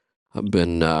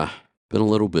a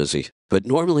little busy, but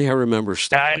normally I remember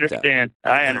stuff. I understand. Like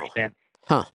that. I understand.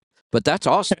 Huh. But that's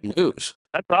awesome news.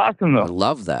 That's awesome, though. I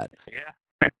love that.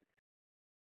 Yeah.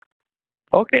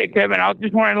 Okay, Kevin. I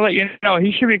just wanted to let you know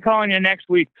he should be calling you next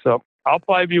week, so I'll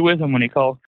probably be with him when he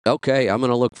calls. Okay, I'm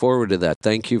going to look forward to that.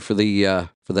 Thank you for the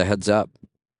heads up.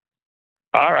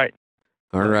 All right.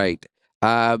 All right.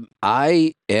 I'm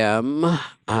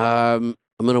going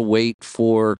to wait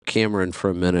for Cameron for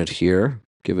a minute here.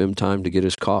 Give him time to get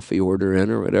his coffee order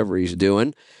in or whatever he's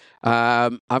doing.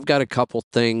 I've got a couple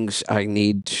things I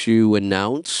need to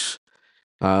announce.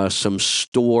 Some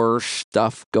store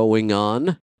stuff going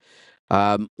on.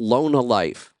 Lona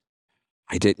Life.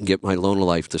 I didn't get my Lona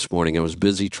Life this morning. I was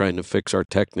busy trying to fix our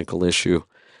technical issue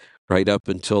right up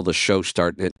until the show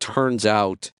started. It turns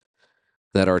out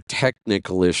that our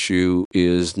technical issue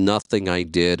is nothing I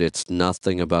did. It's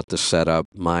nothing about the setup.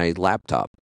 My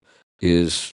laptop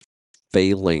is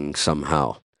failing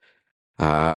somehow.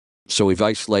 So we've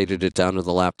isolated it down to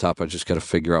the laptop. I just got to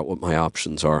figure out what my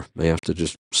options are. I have to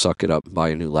just suck it up and buy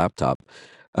a new laptop.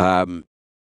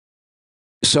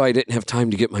 So I didn't have time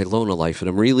to get my Lona Life, and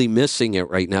I'm really missing it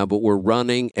right now, but we're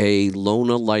running a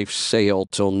Lona Life sale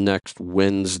till next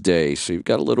Wednesday, so you've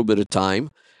got a little bit of time.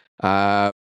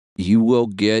 You will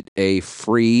get a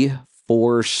free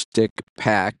 4-stick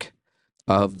pack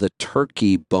of the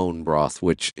turkey bone broth,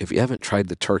 which if you haven't tried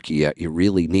the turkey yet, you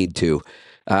really need to.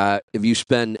 If you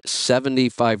spend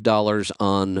 $75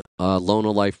 on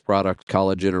Lona Life product,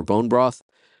 collagen or bone broth,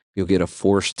 you'll get a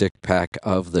 4-stick pack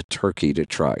of the turkey to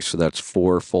try. So that's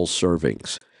 4 full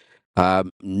servings.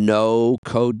 No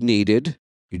code needed.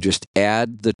 You just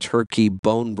add the turkey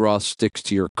bone broth sticks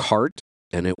to your cart,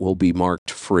 and it will be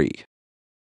marked free.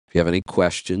 If you have any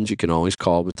questions, you can always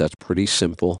call, but that's pretty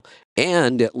simple.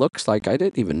 And it looks like, I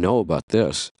didn't even know about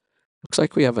this. Looks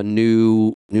like we have a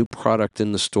new product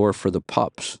in the store for the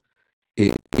pups.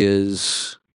 It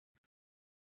is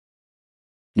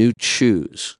new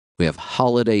chews. We have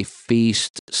Holiday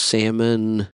Feast,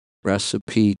 salmon,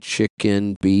 recipe,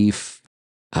 chicken, beef.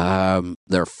 There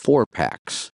are 4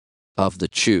 packs of the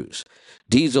chews.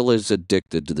 Diesel is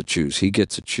addicted to the chews. He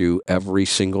gets a chew every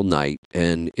single night,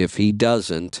 and if he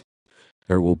doesn't,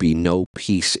 there will be no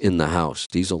peace in the house.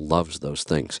 Diesel loves those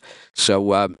things.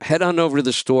 So head on over to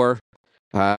the store.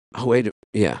 That's right.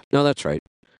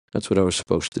 That's what I was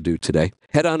supposed to do today.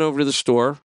 Head on over to the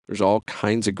store. There's all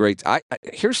kinds of great...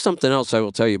 Here's something else I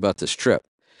will tell you about this trip.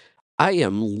 I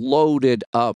am loaded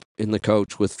up in the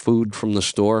coach with food from the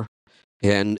store,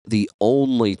 and the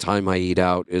only time I eat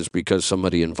out is because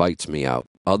somebody invites me out.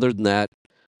 Other than that,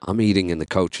 I'm eating in the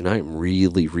coach, and I am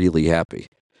really, really happy.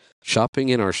 Shopping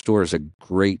in our store is a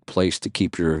great place to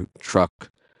keep your truck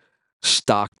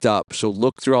stocked up. So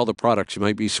look through all the products. You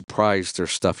might be surprised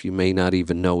there's stuff you may not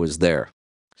even know is there.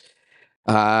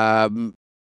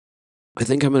 I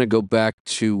think I'm going to go back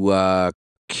to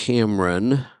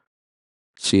Cameron,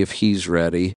 see if he's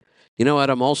ready. You know what?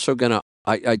 I'm also going to,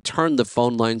 I turned the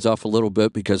phone lines off a little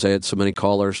bit because I had so many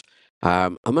callers.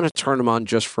 I'm going to turn them on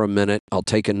just for a minute. I'll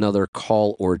take another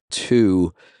call or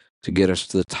two to get us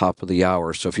to the top of the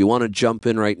hour. So if you want to jump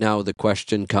in right now with a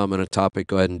question, comment, a topic,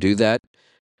 go ahead and do that.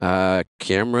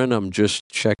 Cameron, I'm just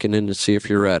checking in to see if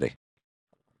you're ready.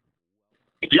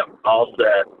 Yep, all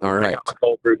set. All right. I got my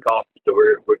cold brew coffee, so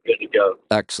we're good to go.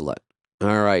 Excellent.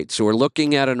 All right. So we're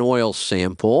looking at an oil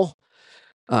sample,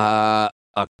 a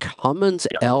Cummins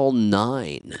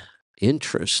L9.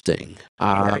 Interesting.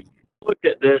 Looked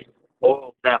at this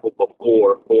oil sample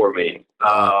before for me,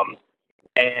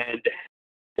 and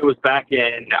it was back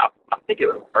in I think it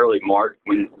was early March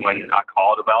when I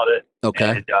called about it.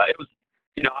 Okay. And it was,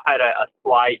 I had a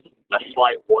slight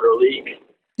water leak.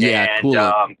 Yeah. And Cool.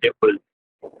 It was.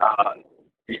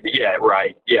 Yeah,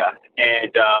 right. Yeah.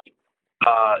 And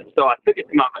so I took it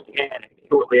to my mechanic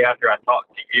shortly after I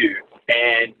talked to you,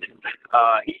 and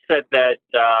he said that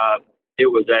it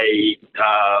was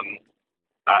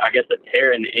I guess a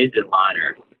tear in the engine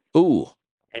liner. Ooh.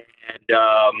 And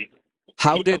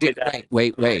how did it?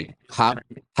 Wait.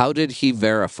 How did he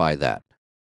verify that?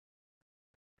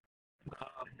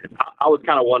 I was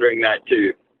kind of wondering that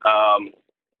too.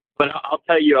 But I'll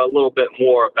tell you a little bit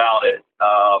more about it.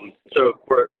 So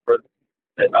for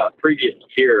the previous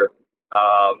year,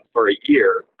 for a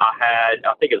year, I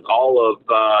think it was all of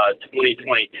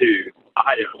 2022,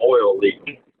 I had an oil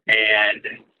leak. And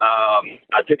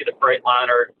I took it to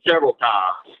Freightliner several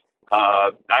times.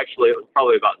 Actually, it was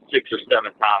probably about 6 or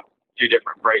 7 times, 2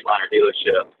 different Freightliner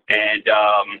dealerships, and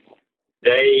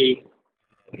they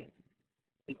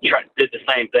did the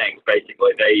same things.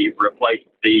 Basically, they replaced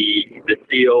the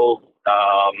seals,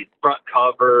 front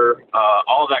cover,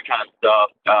 all that kind of stuff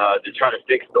to try to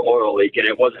fix the oil leak, and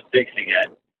it wasn't fixing it.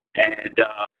 And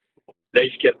they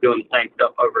just kept doing the same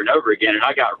stuff over and over again, and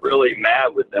I got really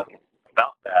mad with them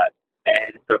about that.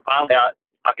 And so finally,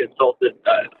 I consulted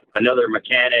another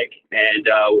mechanic, and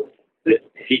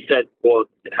he said, "Well,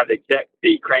 have they checked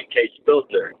the crankcase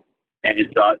filter?" And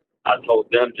so I told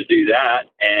them to do that,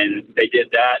 and they did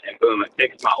that, and boom, it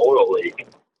fixed my oil leak.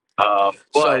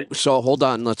 So hold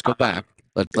on. Let's go back.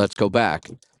 Let's go back.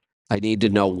 I need to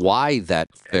know why that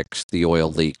fixed the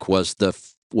oil leak. Was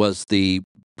the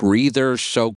breather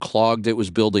so clogged it was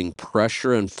building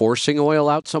pressure and forcing oil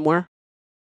out somewhere?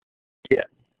 Yeah.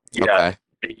 Okay.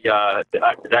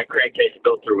 That crankcase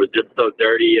filter was just so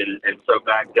dirty and so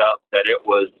backed up that it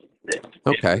was.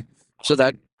 Okay. So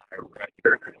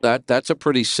that's a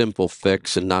pretty simple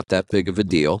fix and not that big of a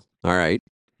deal. All right.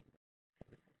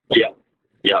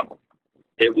 Yeah,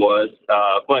 it was.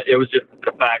 But it was just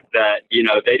the fact that,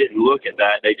 they didn't look at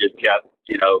that. They just kept,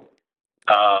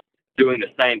 doing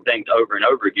the same things over and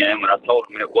over again when I told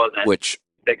them it wasn't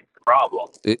fixing the problem.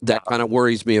 That kind of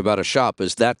worries me about a shop.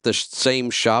 Is that the same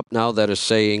shop now that is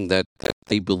saying that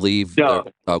they believe? No.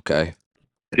 Okay.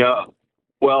 No.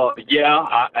 Well,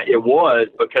 yeah, it was,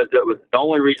 because it was the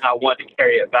only reason I wanted to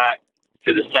carry it back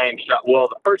to the same shop. Well,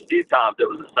 the first few times it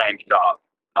was the same shop.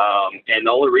 And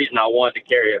the only reason I wanted to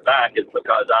carry it back is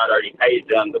because I'd already paid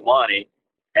them the money,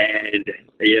 and,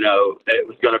 it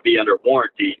was going to be under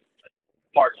warranty,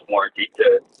 parts warranty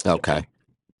too. Okay.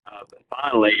 But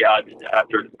finally,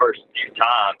 after the first few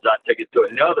times, I took it to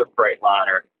another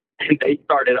Freightliner, and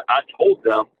I told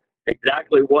them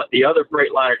exactly what the other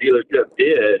Freightliner dealership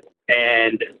did.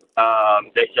 And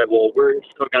they said, "Well, we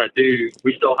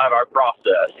still have our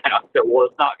process." And I said, "Well,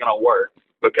 it's not going to work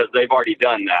because they've already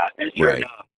done that." And sure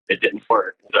enough, it didn't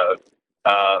work. So,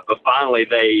 but finally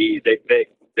they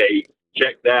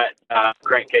checked that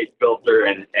crankcase filter,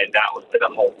 and that was the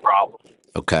whole problem.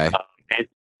 Okay. And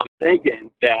I'm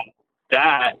thinking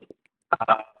that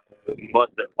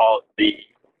must have caused the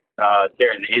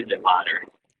tearing the engine liner.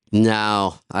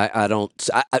 No, I don't.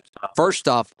 First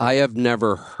off, I have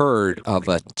never heard of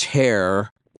a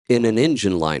tear in an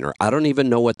engine liner. I don't even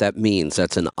know what that means.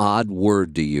 That's an odd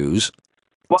word to use.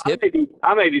 Well,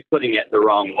 I may be putting it the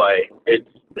wrong way.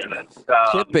 It's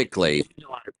typically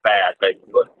bad,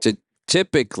 basically.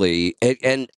 Typically,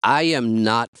 and I am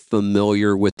not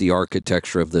familiar with the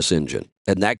architecture of this engine,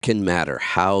 and that can matter.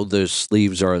 How the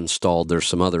sleeves are installed, there's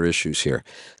some other issues here.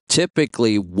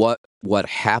 Typically, what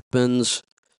happens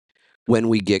when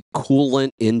we get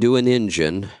coolant into an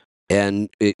engine, and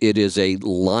it is a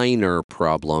liner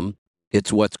problem,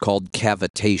 it's what's called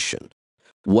cavitation.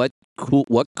 What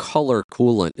color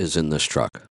coolant is in this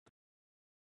truck?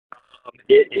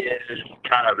 It is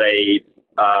kind of a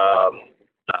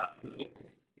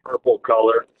purple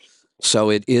color. So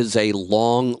it is a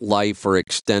long life or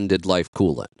extended life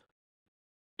coolant.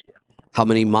 How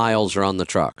many miles are on the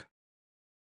truck?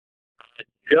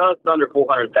 Just under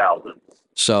 400,000.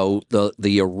 So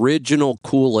the original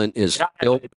coolant is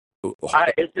still.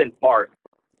 It's in parts.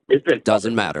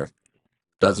 Doesn't matter.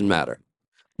 Doesn't matter.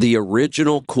 The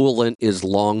original coolant is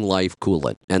long life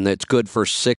coolant, and that's good for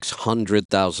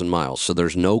 600,000 miles. So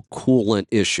there's no coolant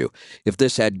issue. If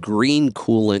this had green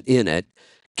coolant in it,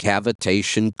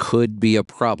 cavitation could be a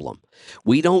problem.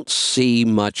 We don't see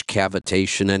much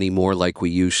cavitation anymore like we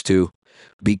used to,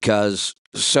 because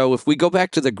so if we go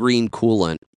back to the green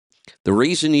coolant, the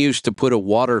reason you used to put a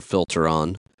water filter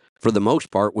on, for the most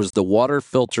part, was the water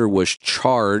filter was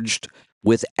charged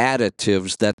with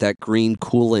additives that green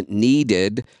coolant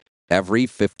needed every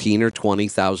 15 or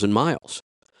 20,000 miles.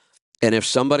 And if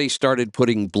somebody started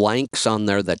putting blanks on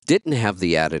there that didn't have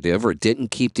the additive or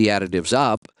didn't keep the additives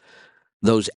up,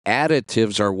 those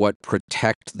additives are what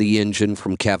protect the engine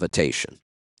from cavitation.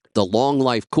 The long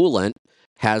life coolant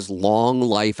has long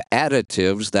life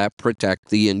additives that protect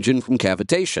the engine from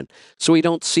cavitation. So we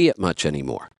don't see it much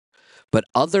anymore. But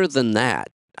other than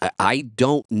that, I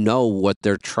don't know what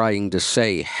they're trying to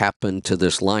say happened to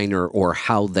this liner or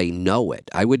how they know it.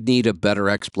 I would need a better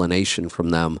explanation from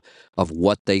them of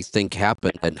what they think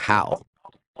happened and how.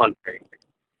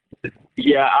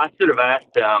 Yeah, I should have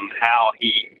asked him how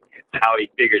he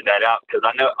figured that out, because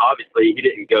I know obviously he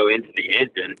didn't go into the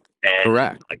engine and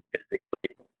correct.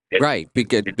 Right,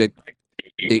 because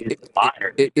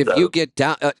if you get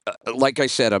down, like I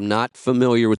said, I'm not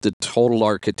familiar with the total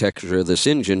architecture of this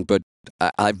engine, but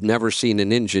I've never seen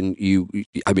an engine. You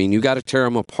got to tear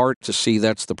them apart to see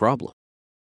that's the problem.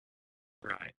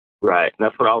 Right.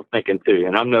 That's what I was thinking too.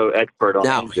 And I'm no expert on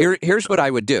Now, engines. here's what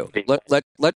I would do.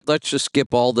 Let's just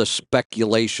skip all the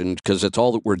speculation because it's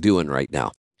all that we're doing right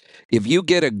now. If you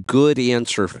get a good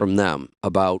answer from them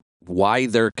about why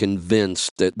they're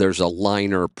convinced that there's a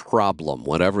liner problem,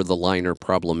 whatever the liner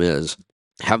problem is,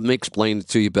 have them explain it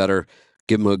to you better.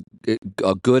 Give them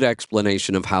a good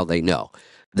explanation of how they know.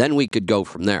 Then we could go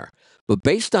from there. But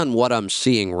based on what I'm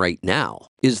seeing right now,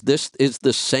 is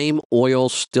the same oil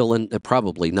still in?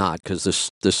 Probably not, because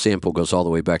this sample goes all the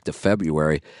way back to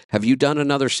February. Have you done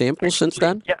another sample since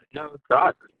then? Yeah, no,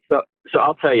 God. So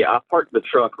I'll tell you, I parked the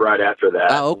truck right after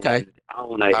that. Oh, okay. I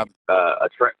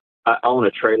own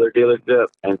a trailer dealership,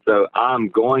 and so I'm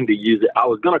going to use it. I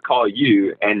was going to call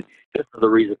you, and this is the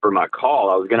reason for my call.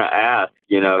 I was going to ask,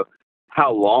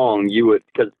 how long you would,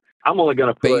 because I'm only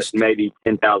going to put maybe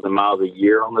 10,000 miles a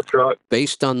year on the truck.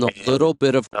 Based on the little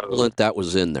bit of coolant that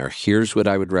was in there, here's what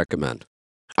I would recommend.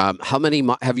 How many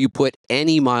have you put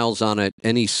any miles on it,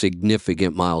 any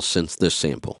significant miles since this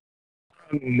sample?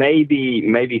 Maybe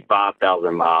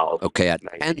 5,000 miles. Okay,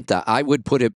 I would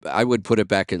put it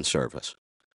back in service.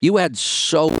 You had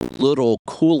so little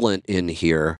coolant in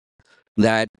here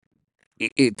that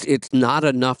it's not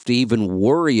enough to even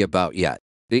worry about yet.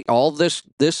 All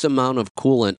this amount of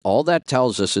coolant, all that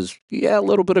tells us is, a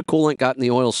little bit of coolant got in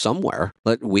the oil somewhere,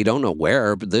 but we don't know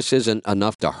where. But this isn't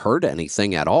enough to hurt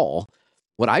anything at all.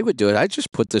 What I would do is I'd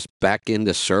just put this back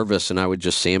into service, and I would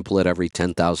just sample it every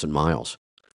 10,000 miles.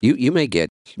 You may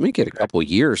get a couple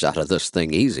years out of this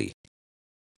thing easy.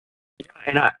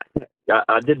 And I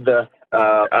did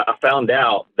I found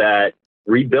out that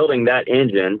rebuilding that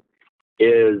engine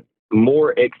is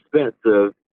more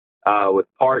expensive with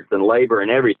parts and labor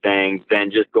and everything than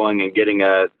just going and getting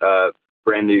a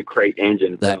brand new crate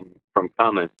engine from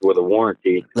Cummins with a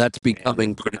warranty. That's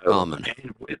becoming pretty common.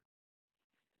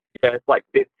 It's like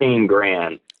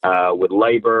 $15,000 with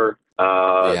labor,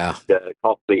 the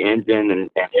cost of the engine and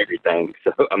everything.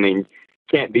 So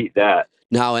can't beat that.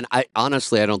 No, and I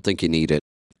honestly don't think you need it.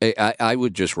 I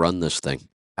would just run this thing.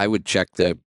 I would check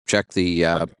the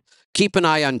keep an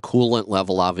eye on coolant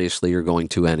level. Obviously, you're going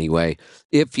to anyway.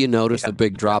 If you notice a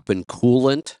big drop in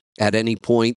coolant at any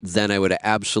point, then I would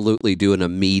absolutely do an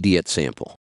immediate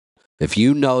sample. If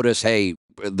you notice, hey,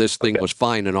 this thing was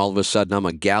fine, and all of a sudden I'm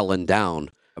a gallon down,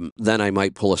 then I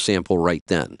might pull a sample right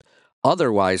then.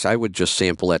 Otherwise, I would just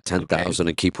sample at 10,000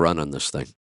 and keep running this thing.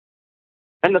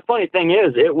 And the funny thing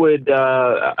is, it would,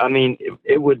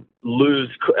 it would lose.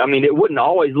 It wouldn't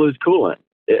always lose coolant.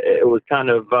 It was kind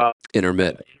of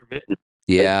intermittent.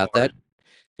 Yeah,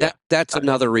 that's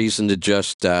another reason to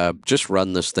just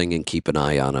run this thing and keep an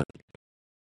eye on it.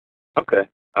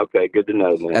 Okay, good to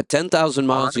know, man. At 10,000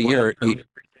 miles a year,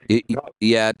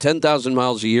 10,000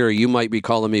 miles a year, you might be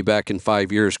calling me back in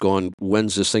 5 years going,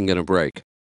 when's this thing going to break?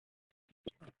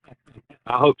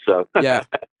 I hope so. Yeah,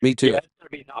 me too. Yeah, it's going to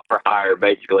be not for hire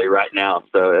basically right now.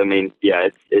 So,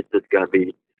 it's just going to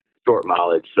be short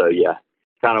mileage. So,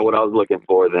 kind of what I was looking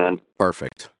for then.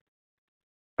 Perfect.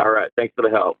 All right. Thanks for the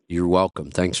help. You're welcome.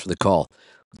 Thanks for the call.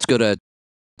 Let's go to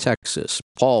Texas.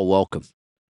 Paul, welcome.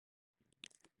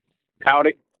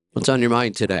 Howdy. What's on your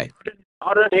mind today?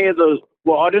 I didn't hear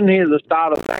the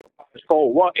start of that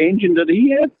call. What engine did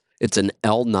he have? It's an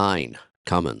L9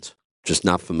 Cummins. Just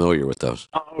not familiar with those.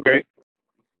 Oh, okay.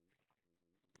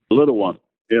 Little one.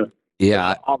 Yeah.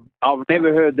 Yeah. I've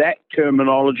never heard that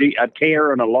terminology, a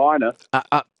tear and a liner.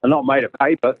 Are not made of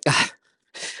paper.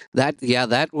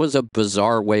 That was a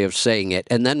bizarre way of saying it.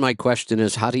 And then my question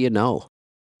is, how do you know?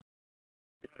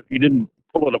 If you didn't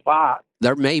pull it apart.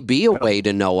 There may be a way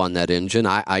to know on that engine.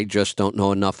 I just don't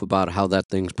know enough about how that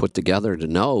thing's put together to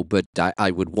know, but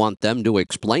I would want them to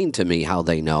explain to me how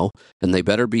they know, and they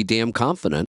better be damn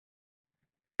confident.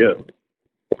 Yeah.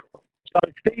 So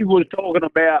Steve was talking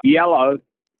about yellow,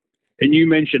 and you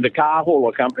mentioned a car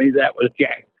hauler company. That was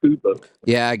Jack Cooper.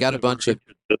 Yeah, I got a bunch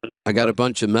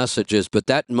of messages, but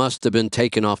that must have been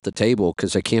taken off the table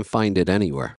because I can't find it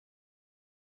anywhere.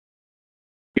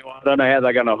 I don't know how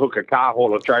they're going to hook a car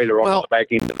hauler trailer on the back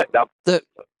end of that dump.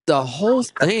 The whole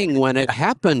thing when it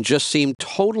happened just seemed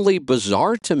totally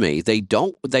bizarre to me. They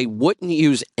wouldn't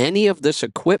use any of this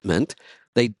equipment.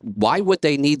 Why would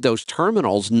they need those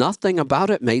terminals? Nothing about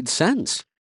it made sense.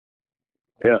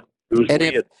 Yeah, it was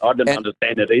weird. I didn't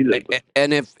understand it either.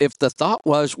 And if the thought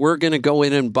was we're going to go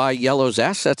in and buy Yellow's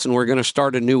assets and we're going to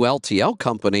start a new LTL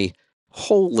company,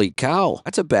 holy cow,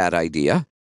 that's a bad idea.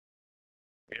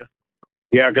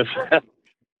 Yeah, because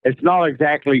it's not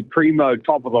exactly primo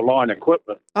top-of-the-line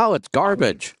equipment. Oh, it's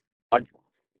garbage. A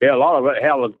lot of it,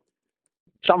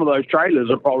 some of those trailers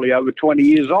are probably over 20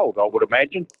 years old, I would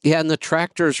imagine. Yeah, and the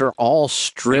tractors are all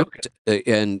stripped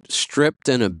and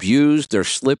abused. They're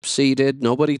slip seated.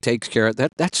 Nobody takes care of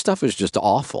that. That stuff is just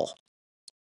awful.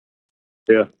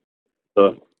 Yeah.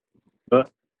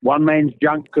 One man's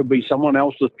junk could be someone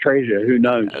else's treasure. Who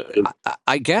knows?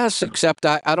 I guess, except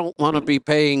I don't want to be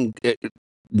paying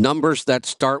numbers that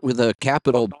start with a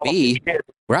capital B.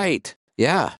 Right.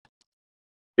 Yeah.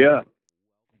 Yeah.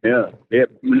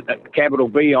 Capital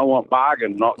B, I want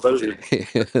bargain, not business.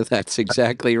 That's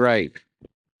exactly right.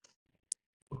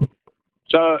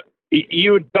 So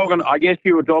you were talking, I guess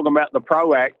you were talking about the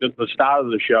PRO Act at the start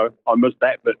of the show. I missed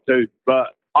that bit too.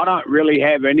 But I don't really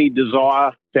have any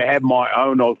desire to have my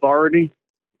own authority.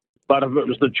 But if it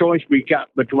was the choice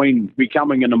between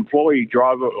becoming an employee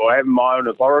driver or having my own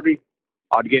authority,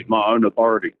 I'd get my own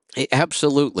authority.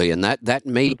 Absolutely. And that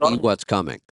may be what's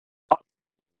coming.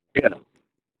 Yeah.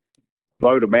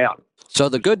 Vote them out. So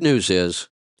the good news is,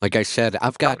 like I said,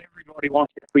 I've got... Not everybody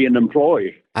wants to be an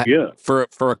employee. For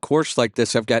a course like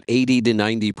this, I've got 80 to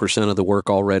 90% of the work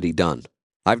already done.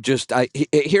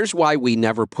 Here's why we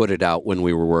never put it out when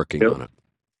we were working on it.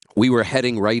 We were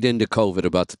heading right into COVID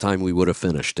about the time we would have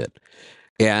finished it.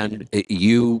 And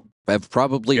you have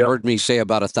probably heard me say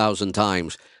about 1,000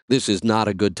 times, this is not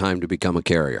a good time to become a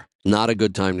carrier. Not a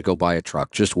good time to go buy a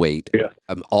truck. Just wait. Yeah.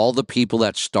 All the people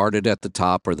that started at the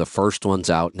top are the first ones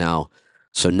out now.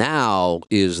 So now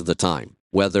is the time.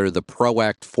 Whether the PRO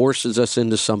Act forces us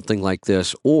into something like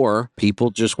this or people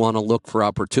just want to look for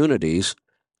opportunities,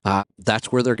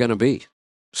 that's where they're going to be.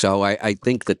 So I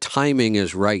think the timing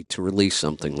is right to release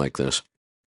something like this.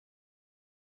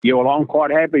 Yeah, well, I'm quite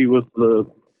happy with the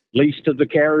lease to the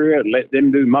carrier. Let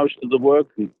them do most of the work.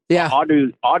 And yeah, I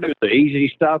do the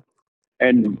easy stuff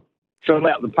and fill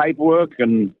out the paperwork,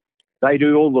 and they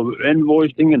do all the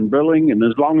invoicing and billing. And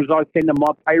as long as I send them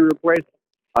my pay request,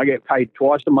 I get paid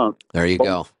twice a month. There you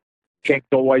go. Check's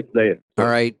always there. All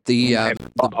right.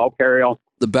 I'll carry on.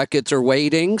 The Becketts are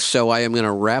waiting, so I am going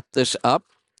to wrap this up.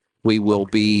 We will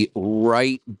be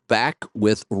right back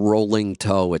with Rolling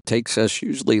Toe. It takes us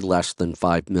usually less than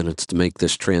 5 minutes to make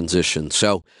this transition.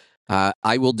 So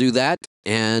I will do that,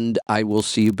 and I will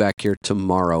see you back here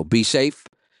tomorrow. Be safe,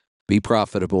 be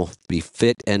profitable, be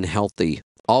fit and healthy.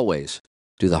 Always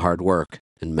do the hard work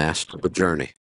and master the journey.